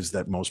worry is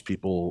that most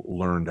people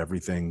learned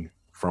everything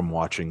from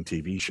watching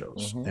TV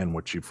shows. Mm-hmm. And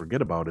what you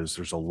forget about is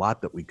there's a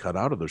lot that we cut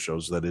out of the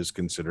shows that is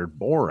considered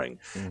boring.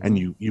 Mm-hmm.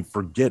 And you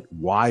forget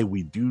why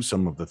we do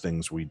some of the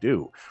things we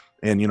do.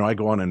 And, I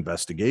go on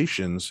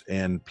investigations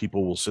and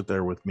people will sit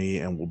there with me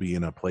and we'll be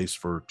in a place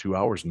for 2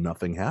 hours,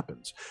 nothing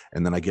happens.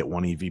 And then I get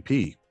one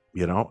EVP,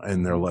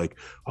 and they're like,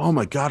 oh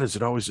my God, is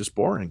it always this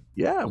boring?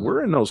 Yeah,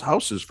 we're in those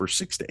houses for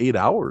 6 to 8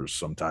 hours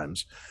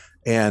sometimes.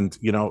 And,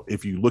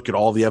 if you look at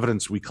all the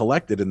evidence we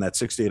collected in that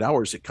 6 to 8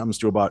 hours, it comes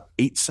to about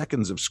 8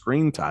 seconds of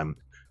screen time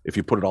if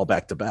you put it all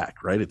back to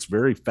back, right? It's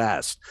very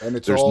fast. And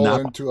it's all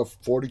into a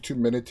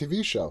 42-minute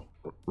TV show.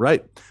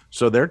 Right.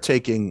 So they're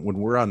taking, when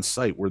we're on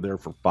site, we're there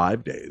for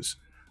 5 days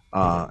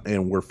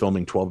and we're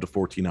filming 12 to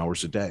 14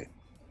 hours a day.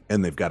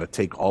 And they've got to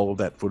take all of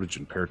that footage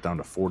and pare it down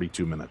to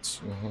 42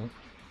 minutes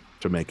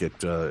to make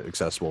it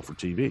accessible for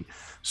TV.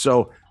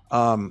 So,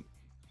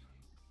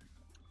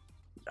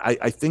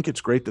 I think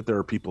it's great that there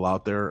are people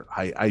out there.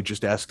 I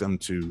just ask them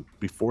to,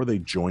 before they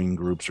join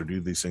groups or do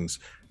these things,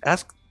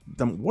 ask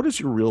them, what is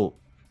your real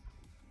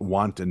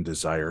want and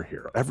desire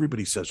here?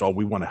 Everybody says, oh,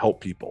 we want to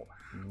help people.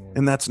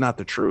 And that's not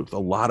the truth. A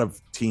lot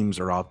of teams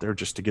are out there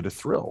just to get a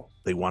thrill.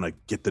 They want to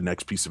get the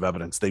next piece of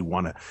evidence. They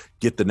want to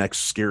get the next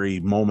scary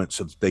moment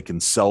so that they can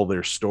sell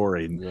their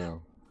story.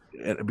 And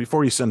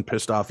before you send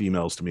pissed off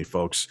emails to me,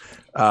 folks,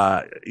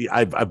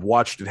 I've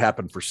watched it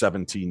happen for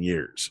 17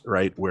 years,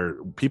 right? Where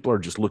people are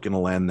just looking to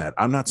land that.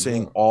 I'm not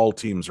saying all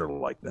teams are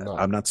like that. No.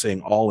 I'm not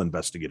saying all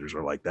investigators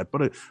are like that,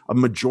 but a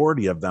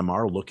majority of them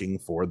are looking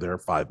for their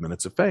 5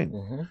 minutes of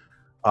fame.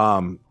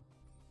 So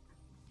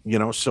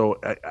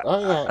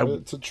I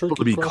want people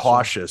to be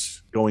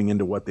cautious going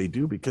into what they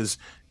do, because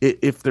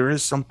if there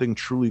is something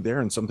truly there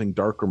and something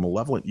dark or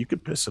malevolent, you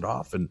could piss it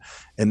off, and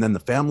then the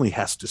family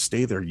has to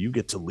stay there. You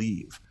get to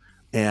leave.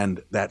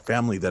 And that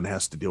family then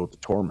has to deal with the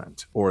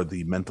torment or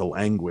the mental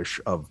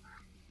anguish of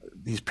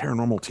these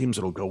paranormal teams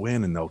that'll go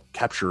in and they'll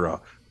capture on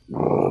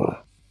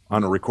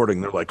a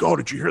recording. They're like, oh,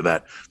 did you hear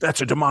that? That's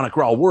a demonic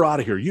growl. We're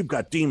out of here. You've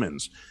got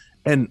demons.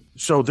 And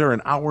so they're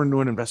an hour into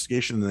an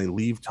investigation and they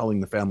leave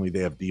telling the family they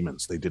have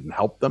demons. They didn't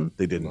help them.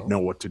 They didn't know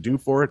what to do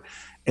for it.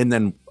 And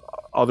then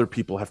other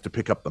people have to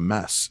pick up the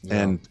mess.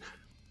 And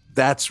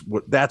that's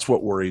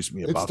what worries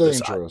me about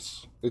this.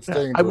 It's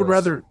dangerous. I would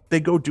rather they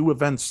go do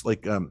events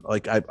like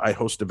I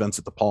host events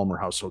at the Palmer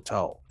House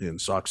Hotel in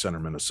Sauk Center,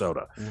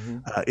 Minnesota.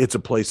 It's a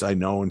place I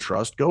know and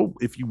trust. Go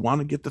if you want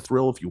to get the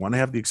thrill, if you want to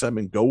have the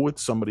excitement, go with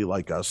somebody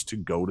like us to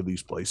go to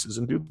these places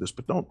and do this.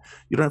 But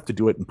you don't have to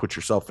do it and put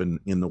yourself in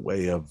the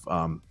way of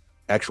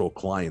actual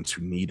clients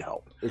who need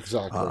help.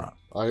 Exactly.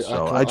 I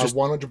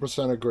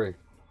 100% agree.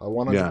 I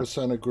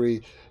 100%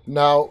 agree.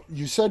 Now,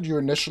 you said you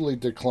initially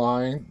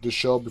declined the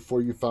show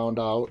before you found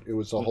out it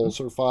was the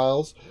Holzer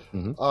Files.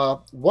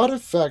 What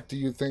effect do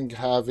you think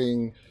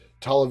having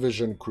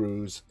television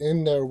crews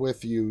in there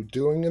with you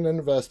doing an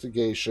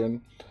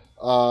investigation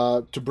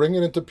to bring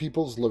it into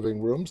people's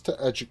living rooms to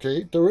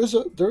educate? There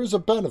is a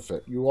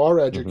benefit. You are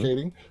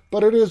educating,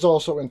 but it is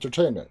also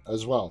entertainment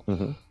as well.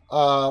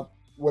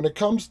 When it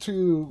comes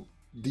to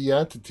the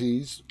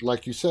entities,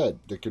 like you said,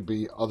 they could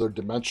be other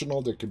dimensional,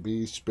 they could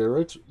be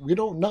spirits. We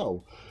don't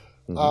know.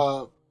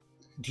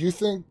 Do you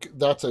think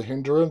that's a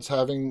hindrance,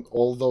 having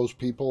all those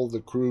people, the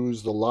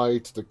crews, the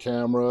lights, the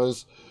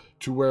cameras,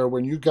 to where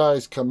when you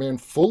guys come in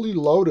fully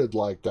loaded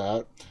like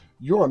that,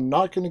 you are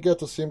not going to get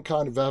the same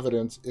kind of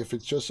evidence if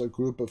it's just a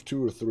group of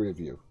 2 or 3 of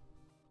you?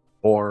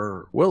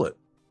 Or will it?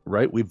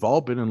 Right? We've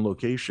all been in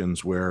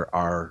locations where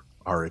our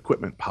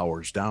equipment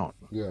powers down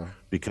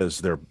because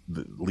they're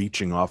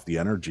leeching off the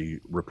energy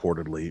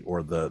reportedly,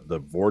 or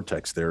the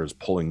vortex there is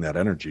pulling that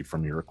energy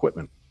from your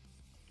equipment.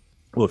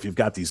 Well, if you've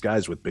got these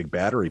guys with big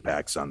battery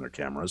packs on their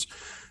cameras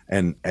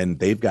and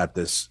they've got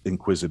this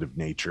inquisitive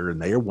nature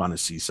and they want to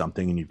see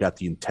something, and you've got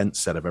the intent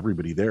set of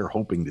everybody there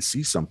hoping to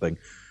see something,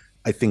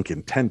 I think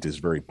intent is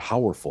very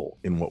powerful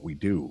in what we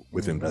do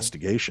with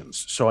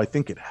investigations. So I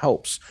think it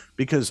helps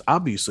because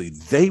obviously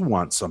they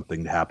want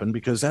something to happen,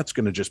 because that's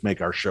going to just make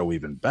our show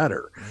even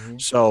better.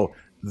 So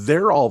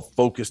they're all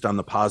focused on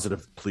the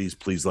positive. Please,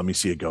 let me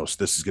see a ghost.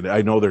 This is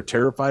I know they're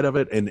terrified of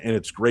it. And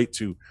it's great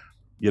to,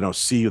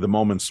 see the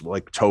moments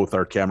like Toth,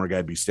 our camera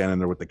guy, be standing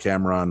there with the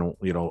camera on,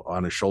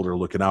 on his shoulder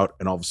looking out.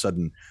 And all of a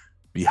sudden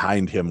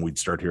behind him, we'd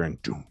start hearing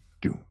doom,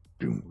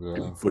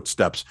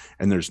 footsteps,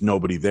 and there's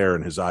nobody there,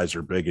 and his eyes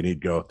are big, and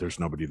he'd go, there's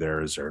nobody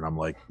there, is there? And I'm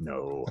like,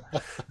 no.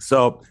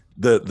 So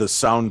the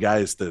sound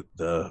guys,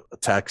 the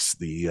techs,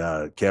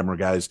 the camera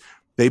guys,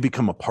 they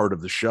become a part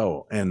of the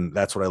show. And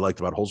that's what I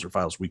liked about Holzer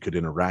Files. We could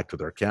interact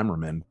with our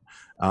cameramen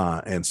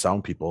and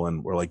sound people,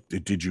 and we're like,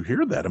 did you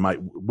hear that?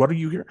 What are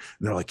you hearing?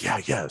 And they're like,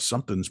 yeah,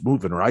 something's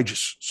moving, or I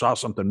just saw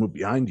something move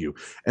behind you.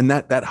 And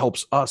that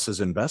helps us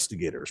as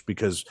investigators,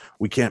 because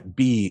we can't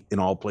be in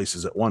all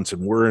places at once.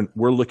 And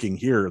we're looking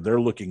here,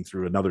 they're looking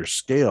through another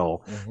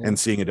scale and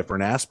seeing a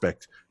different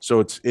aspect.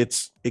 So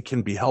it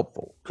can be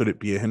helpful. Could it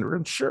be a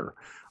hindrance? Sure.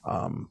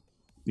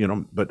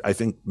 but I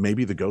think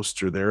maybe the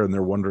ghosts are there and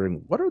they're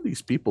wondering, what are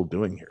these people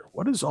doing here?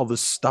 What is all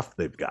this stuff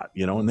they've got?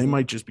 And they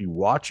might just be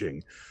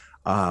watching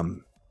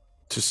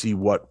to see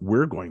what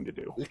we're going to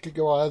do. It could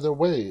go either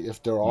way.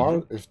 If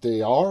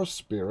they are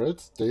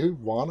spirits, they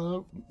want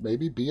to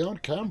maybe be on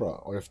camera,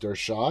 or if they're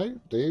shy,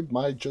 they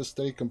might just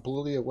stay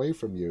completely away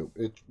from you.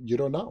 You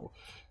don't know.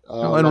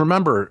 And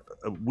remember,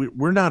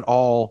 we're not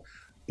all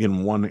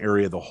in one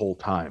area the whole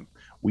time.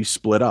 We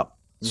split up.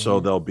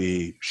 So there'll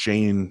be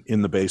Shane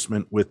in the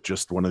basement with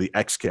just one of the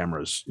X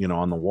cameras,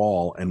 on the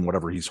wall and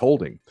whatever he's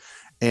holding.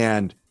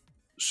 And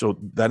so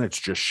then it's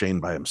just Shane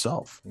by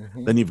himself.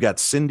 Then you've got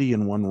Cindy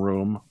in one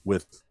room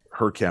with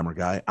her camera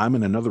guy. I'm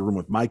in another room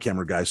with my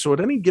camera guy. So at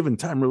any given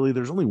time, really,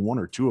 there's only one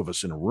or two of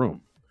us in a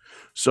room.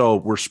 So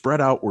we're spread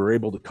out. We're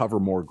able to cover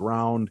more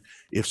ground.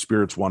 If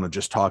spirits want to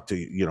just talk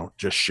to,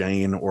 just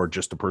Shane or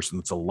just a person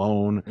that's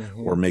alone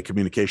or make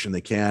communication,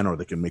 they can, or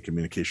they can make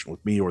communication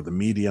with me or the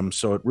medium.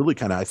 So it really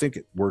I think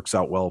it works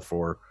out well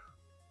for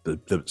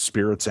the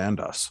spirits and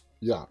us.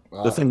 Yeah.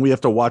 The thing we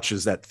have to watch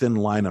is that thin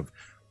line of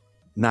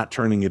not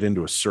turning it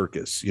into a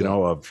circus,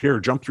 of here,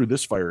 jump through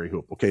this fiery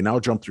hoop. Okay, now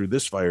jump through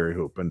this fiery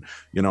hoop. And,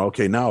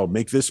 okay, now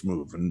make this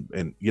move.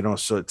 And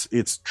so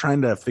it's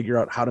trying to figure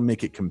out how to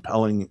make it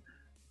compelling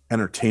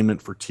entertainment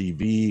for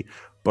TV,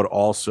 but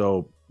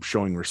also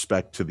showing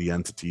respect to the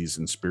entities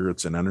and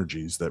spirits and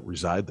energies that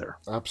reside there.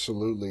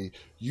 Absolutely.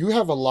 You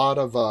have a lot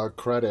of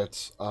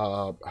credits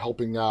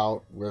helping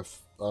out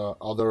with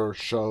other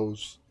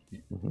shows.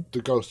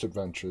 The Ghost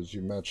Adventures,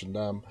 you mentioned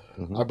them.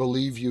 I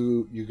believe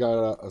you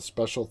got a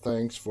special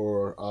thanks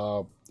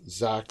for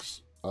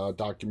Zach's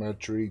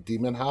documentary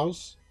Demon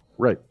House.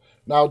 Right.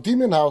 Now,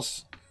 Demon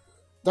House,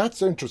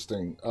 that's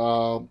interesting.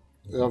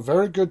 A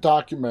very good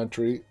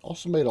documentary.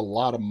 Also made a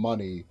lot of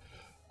money.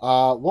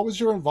 What was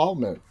your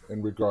involvement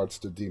in regards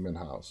to Demon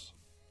House?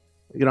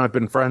 I've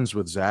been friends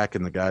with Zach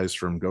and the guys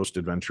from Ghost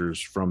Adventures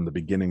from the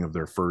beginning of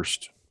their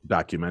first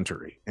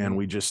documentary, and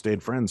we just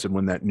stayed friends. And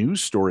when that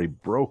news story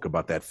broke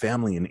about that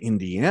family in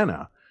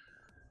Indiana,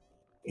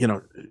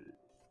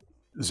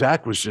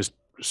 Zach was just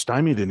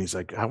stymied, and he's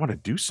like, I want to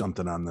do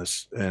something on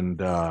this.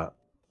 And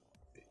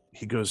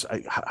he goes,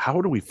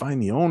 how do we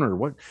find the owner?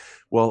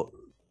 Well,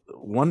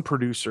 one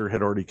producer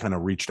had already kind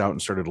of reached out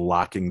and started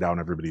locking down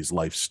everybody's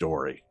life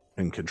story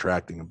and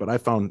contracting them. But I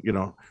found,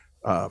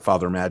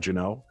 Father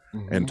Maginot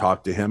and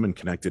talked to him and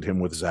connected him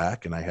with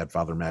Zach. And I had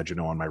Father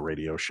Maginot on my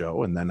radio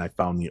show. And then I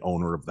found the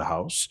owner of the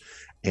house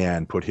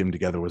and put him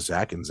together with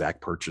Zach, and Zach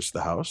purchased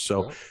the house.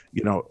 So,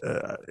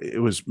 it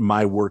was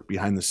my work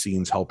behind the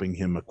scenes helping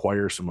him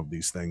acquire some of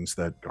these things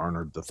that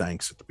garnered the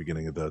thanks at the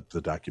beginning of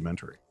the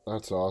documentary.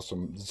 That's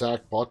awesome.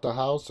 Zach bought the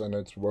house, and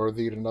it's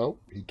worthy to note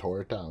he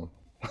tore it down.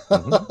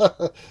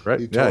 Right.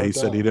 He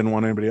said he didn't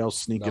want anybody else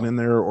sneaking in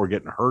there or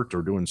getting hurt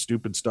or doing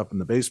stupid stuff in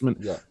the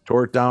basement.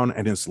 Tore it down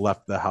and has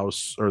left the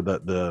house, or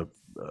the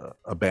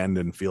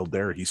abandoned field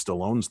there. He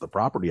still owns the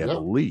property, I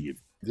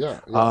believe.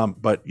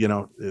 But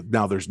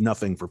now there's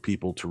nothing for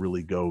people to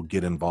really go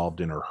get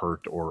involved in or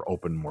hurt or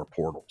open more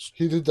portals.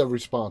 He did the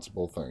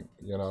responsible thing,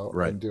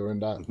 right, in doing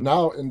that.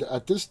 Now,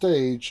 at this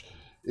stage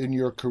in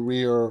your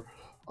career,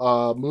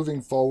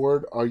 moving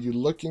forward, are you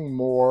looking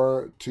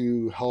more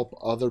to help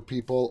other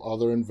people,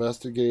 other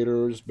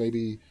investigators,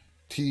 maybe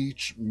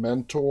teach,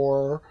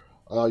 mentor?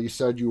 You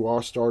said you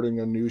are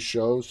starting a new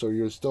show, so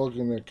you're still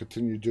going to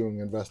continue doing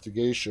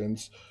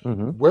investigations.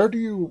 Where do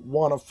you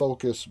want to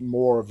focus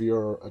more of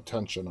your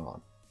attention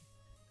on?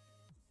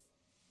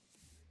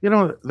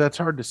 That's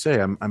hard to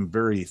say. I'm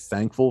very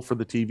thankful for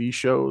the TV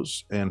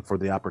shows and for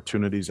the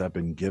opportunities I've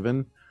been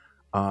given.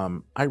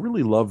 I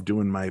really love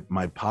doing my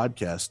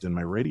podcast and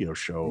my radio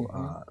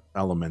show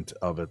element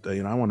of it.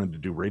 I wanted to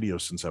do radio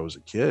since I was a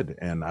kid,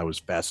 and I was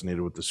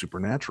fascinated with the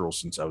supernatural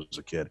since I was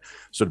a kid.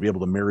 So to be able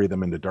to marry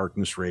them into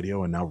Darkness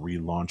Radio and now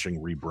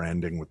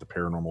rebranding with the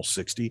Paranormal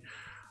 60,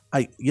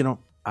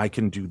 I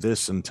can do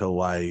this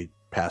until I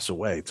pass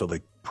away, till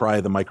they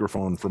pry the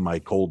microphone from my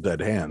cold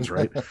dead hands,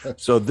 right?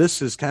 So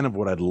this is kind of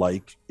what I'd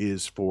like,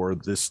 is for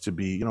this to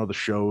be, the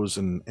shows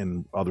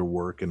and other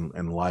work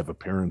and live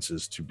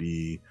appearances to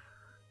be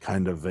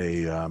kind of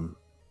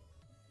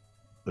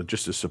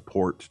just a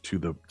support to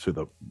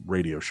the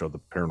radio show, the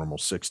Paranormal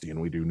 60, and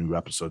we do new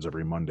episodes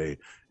every Monday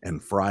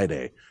and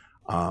Friday,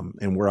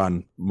 and we're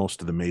on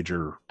most of the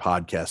major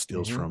podcast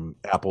deals, from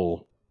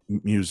Apple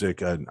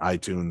Music and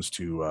iTunes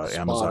to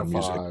Amazon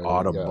Music,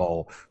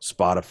 Audible,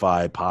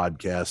 Spotify,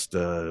 podcast,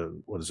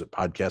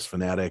 Podcast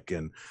Fanatic,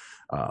 and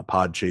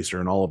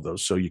Podchaser, and all of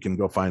those. So you can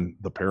go find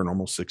the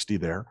Paranormal 60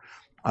 there.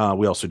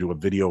 We also do a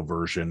video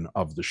version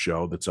of the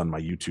show that's on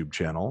my YouTube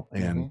channel,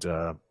 and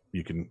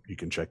you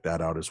can check that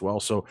out as well.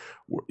 So,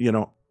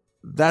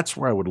 that's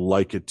where I would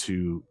like it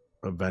to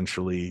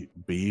eventually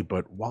be.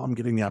 But while I'm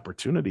getting the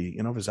opportunity,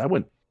 because I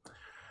went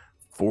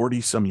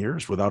 40 some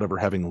years without ever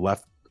having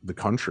left the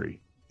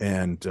country,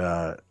 and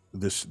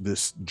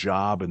this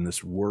job and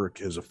this work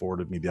has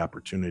afforded me the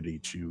opportunity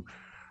to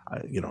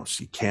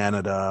see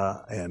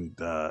Canada and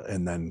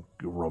then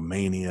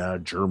Romania,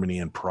 Germany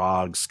and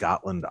Prague,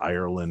 Scotland,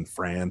 Ireland,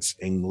 France,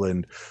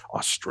 England,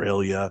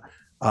 Australia,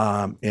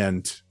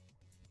 And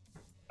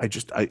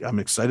I'm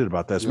excited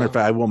about that. As a matter of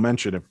Yeah. fact, I will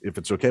mention, if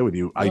it's okay with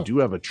you, I Yeah. do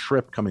have a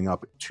trip coming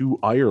up to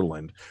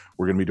Ireland.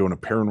 We're going to be doing a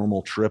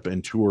paranormal trip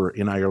and tour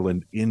in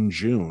Ireland in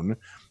June.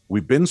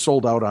 We've been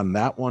sold out on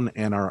that one,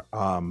 and our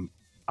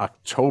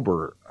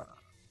October,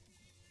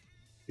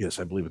 yes,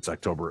 I believe it's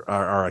October,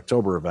 our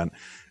October event.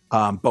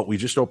 But we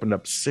just opened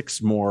up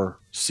 6 more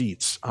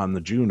seats on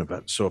the June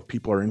event. So if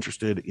people are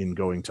interested in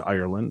going to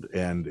Ireland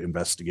and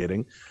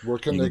investigating, Where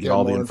can you they can get get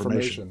all the more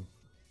information.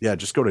 Yeah,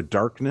 just go to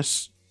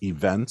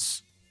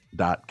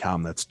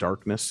darknessevents.com. That's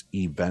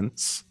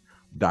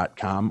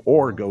darknessevents.com,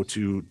 or go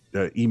to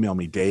email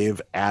me,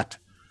 Dave at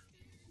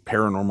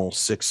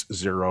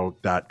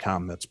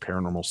paranormal60.com. That's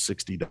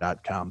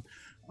paranormal60.com.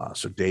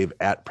 So Dave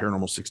at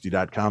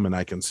paranormal60.com, and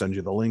I can send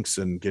you the links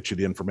and get you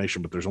the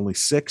information. But there's only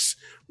 6.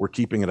 We're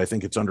keeping it. I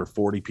think it's under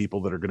 40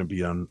 people that are going to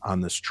be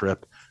on this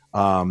trip.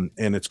 And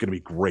it's going to be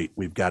great.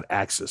 We've got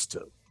access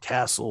to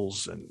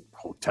castles and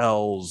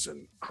hotels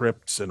and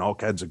crypts and all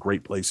kinds of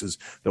great places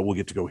that we'll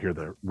get to go hear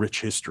the rich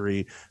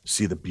history,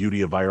 see the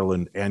beauty of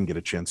Ireland, and get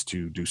a chance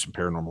to do some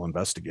paranormal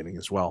investigating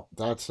as well.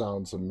 That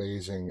sounds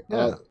amazing.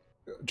 Yeah.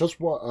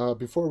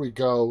 Before we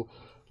go,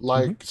 Mm-hmm.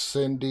 like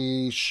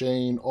Cindy,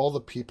 Shane, all the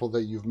people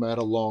that you've met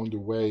along the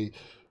way,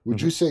 would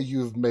Mm-hmm. you say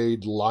you've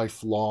made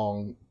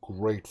lifelong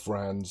great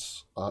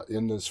friends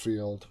in this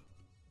field?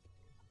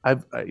 I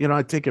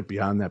take it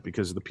beyond that,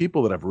 because the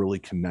people that I've really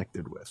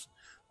connected with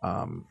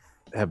um,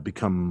 have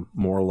become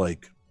more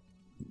like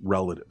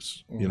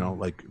relatives,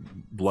 like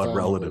blood Family,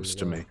 relatives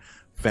to yeah. me,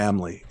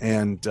 family.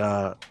 And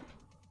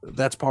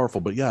that's powerful.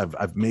 But yeah,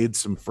 I've made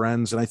some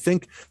friends. And I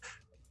think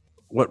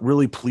what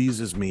really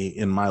pleases me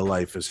in my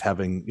life is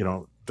having,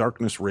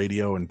 Darkness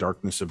Radio and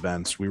Darkness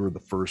Events. We were the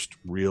first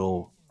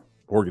real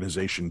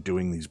organization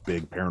doing these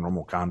big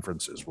paranormal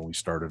conferences when we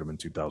started them in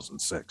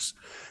 2006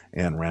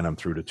 and ran them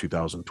through to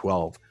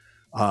 2012.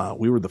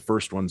 We were the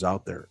first ones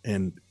out there,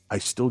 and I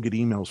still get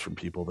emails from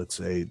people that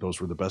say those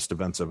were the best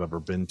events I've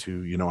ever been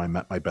to. I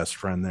met my best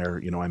friend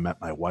there. I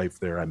met my wife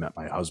there. I met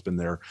my husband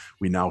there.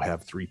 We now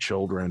have 3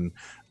 children,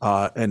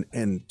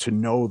 and to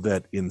know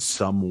that in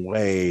some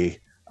way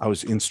I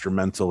was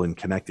instrumental in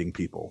connecting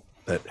people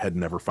that had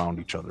never found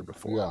each other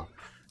before. Yeah.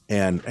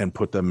 And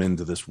put them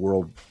into this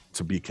world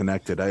to be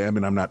connected. I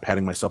mean, I'm not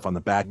patting myself on the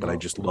back, but I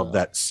just love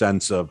that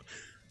sense of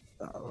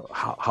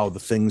how the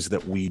things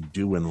that we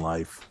do in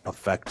life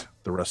affect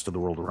the rest of the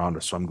world around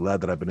us. So I'm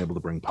glad that I've been able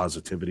to bring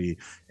positivity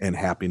and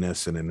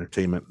happiness and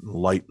entertainment and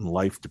light and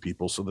life to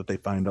people, so that they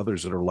find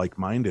others that are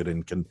like-minded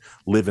and can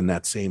live in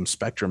that same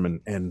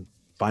spectrum and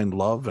find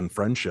love and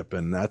friendship.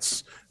 And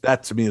that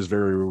to me is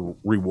very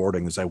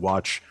rewarding. As I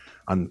watch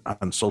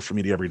on social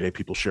media every day,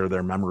 people share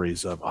their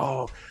memories of,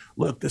 oh,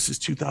 look, this is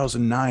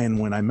 2009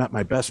 when I met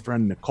my best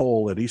friend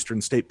Nicole at Eastern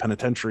State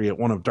Penitentiary at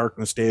one of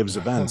Darkness Dave's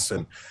events,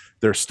 and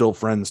they're still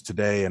friends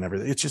today and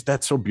everything. It's just,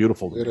 that's so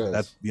beautiful to me. Is.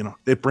 That,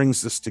 it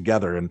brings this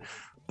together. And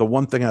the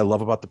one thing I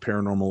love about the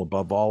paranormal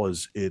above all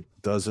is it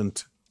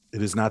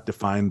is not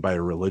defined by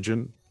a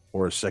religion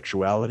or a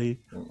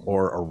sexuality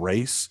or a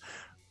race.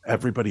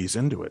 Everybody's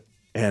into it.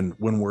 And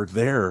when we're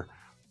there,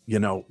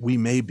 we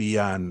may be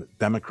on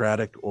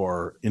Democratic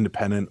or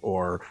Independent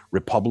or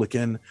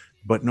Republican,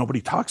 but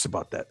nobody talks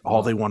about that.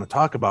 All they want to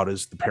talk about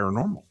is the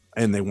paranormal,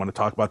 and they want to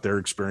talk about their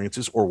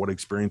experiences or what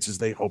experiences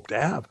they hope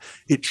to have.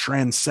 It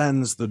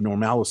transcends the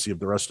normalcy of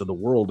the rest of the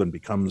world and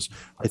becomes,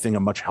 I think, a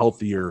much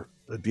healthier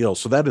deal.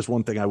 So that is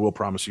one thing I will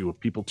promise you. If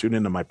people tune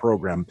into my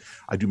program,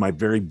 I do my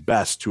very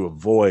best to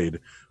avoid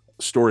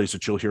stories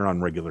that you'll hear on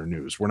regular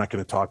news. We're not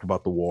going to talk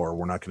about the war.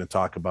 We're not going to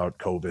talk about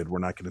COVID. We're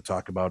not going to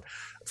talk about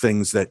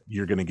things that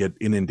you're going to get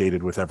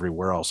inundated with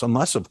everywhere else.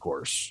 Unless, of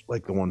course,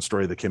 like the one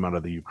story that came out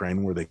of the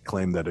Ukraine where they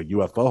claimed that a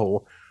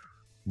UFO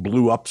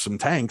blew up some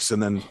tanks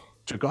and then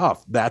took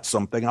off. That's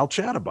something I'll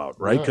chat about,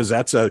 right? Because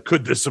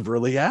could this have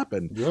really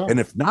happened? Yeah.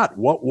 And if not,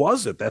 what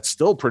was it? That's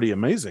still pretty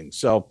amazing.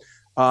 So,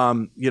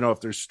 if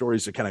there's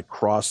stories that kind of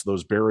cross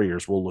those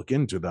barriers, we'll look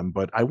into them.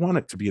 But I want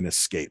it to be an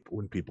escape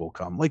when people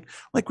come, like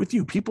with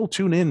you. People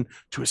tune in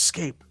to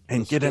escape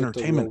and get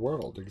entertainment, the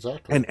world,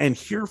 exactly, and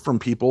hear from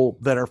people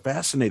that are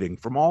fascinating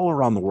from all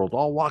around the world,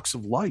 all walks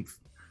of life.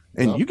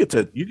 And you get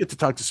to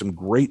talk to some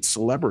great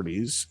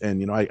celebrities.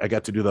 And I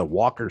got to do the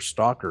Walker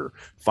Stalker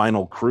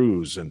final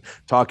cruise and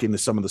talking to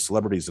some of the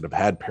celebrities that have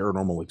had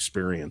paranormal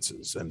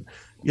experiences. And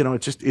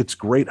it's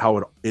great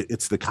how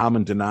it's the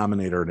common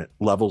denominator, and it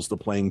levels the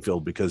playing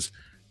field, because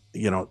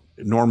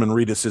Norman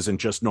Reedus isn't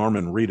just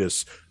Norman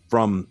Reedus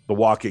from The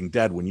Walking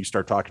Dead. When you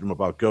start talking to him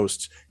about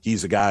ghosts,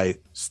 he's a guy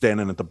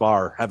standing at the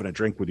bar having a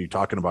drink with you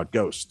talking about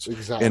ghosts.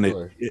 Exactly.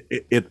 And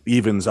it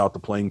evens out the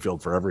playing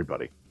field for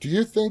everybody. Do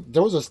you think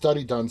there was a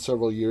study done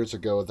several years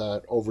ago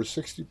that over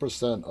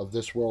 60% of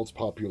this world's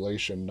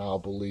population now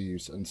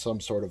believes in some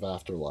sort of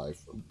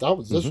afterlife?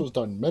 This was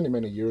done many,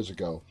 many years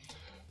ago.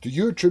 Do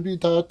you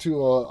attribute that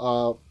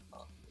to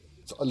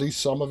at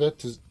least some of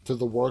it to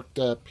the work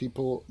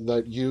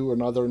that you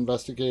and other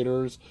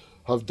investigators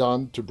have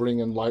done to bring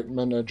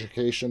enlightenment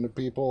education to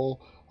people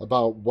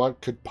about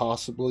what could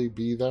possibly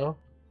be there?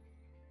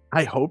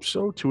 I hope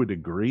so, to a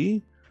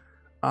degree.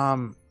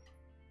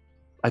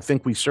 I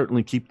think we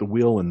certainly keep the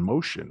wheel in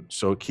motion.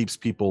 So it keeps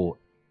people,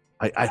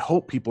 I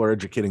hope people are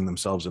educating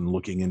themselves and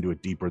looking into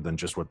it deeper than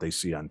just what they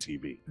see on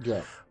TV.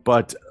 Yeah.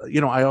 But,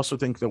 I also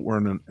think that we're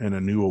in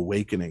a new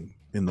awakening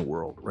in the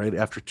world, right?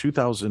 After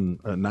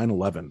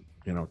 9/11,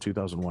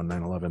 2001,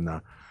 9/11,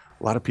 a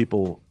lot of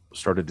people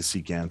started to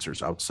seek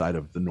answers outside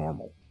of the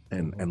normal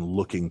and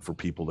looking for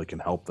people that can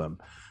help them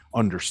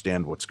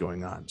understand what's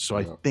going on. So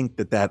I think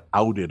that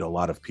outed a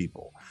lot of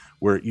people,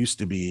 where it used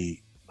to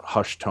be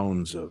hushed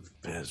tones of,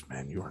 Viz,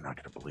 man, you are not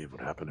going to believe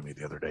what happened to me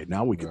the other day.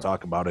 Now we can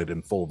talk about it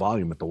in full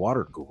volume at the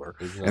water cooler,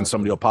 and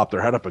somebody will pop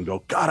their head up and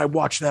go, God, I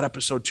watched that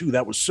episode too.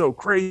 That was so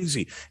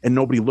crazy. And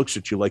nobody looks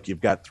at you like you've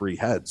got three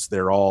heads.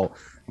 They're all,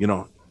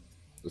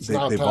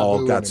 they've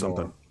all got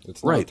something.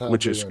 It's right,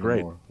 which is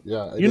anymore. Great.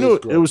 Yeah,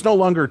 it was no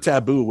longer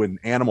taboo when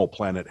Animal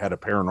Planet had a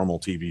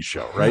paranormal TV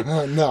show, right?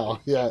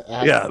 No,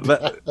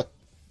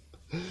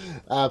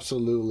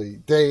 absolutely.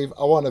 Dave,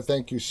 I want to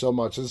thank you so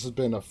much. This has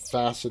been a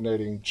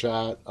fascinating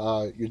chat.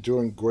 You're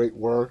doing great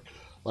work.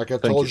 Like I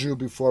told you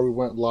before we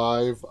went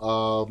live,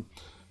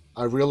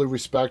 I really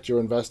respect your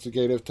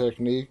investigative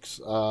techniques.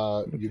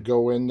 You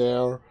go in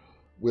there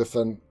with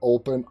an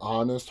open,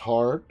 honest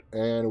heart,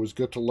 and it was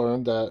good to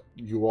learn that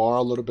you are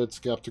a little bit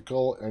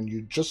skeptical, and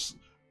you just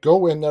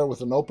go in there with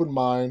an open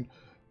mind,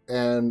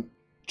 and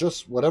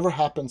just whatever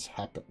happens,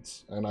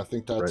 happens. And I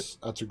think that's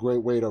a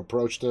great way to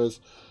approach this.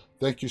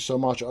 Thank you so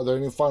much. Are there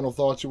any final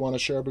thoughts you want to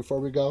share before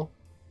we go?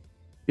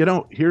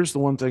 Here's the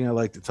one thing I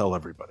like to tell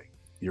everybody.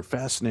 You're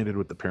fascinated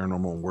with the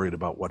paranormal and worried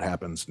about what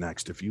happens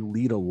next. If you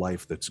lead a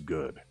life that's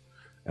good,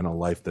 and a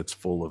life that's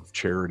full of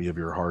charity of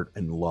your heart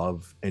and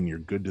love, and you're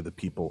good to the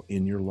people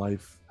in your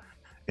life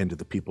and to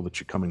the people that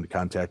you're coming into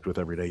contact with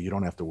every day, you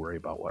don't have to worry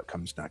about what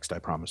comes next. I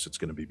promise it's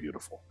going to be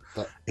beautiful.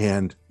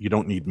 And you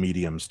don't need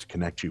mediums to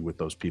connect you with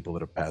those people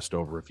that have passed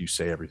over if you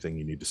say everything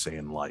you need to say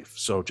in life.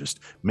 So just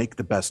make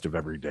the best of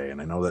every day.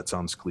 And I know that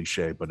sounds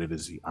cliche, but it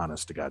is the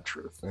honest to God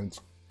truth. And it's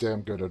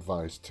damn good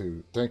advice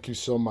too. Thank you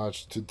so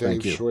much to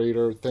Dave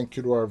Schrader. Thank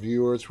you to our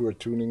viewers who are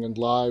tuning in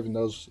live, and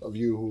those of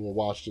you who will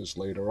watch this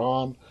later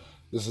on.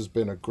 This has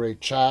been a great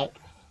chat.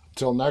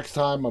 Till next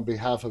time, on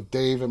behalf of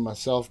Dave and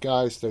myself,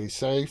 guys, stay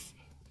safe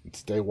and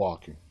stay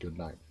walking. Good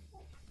night.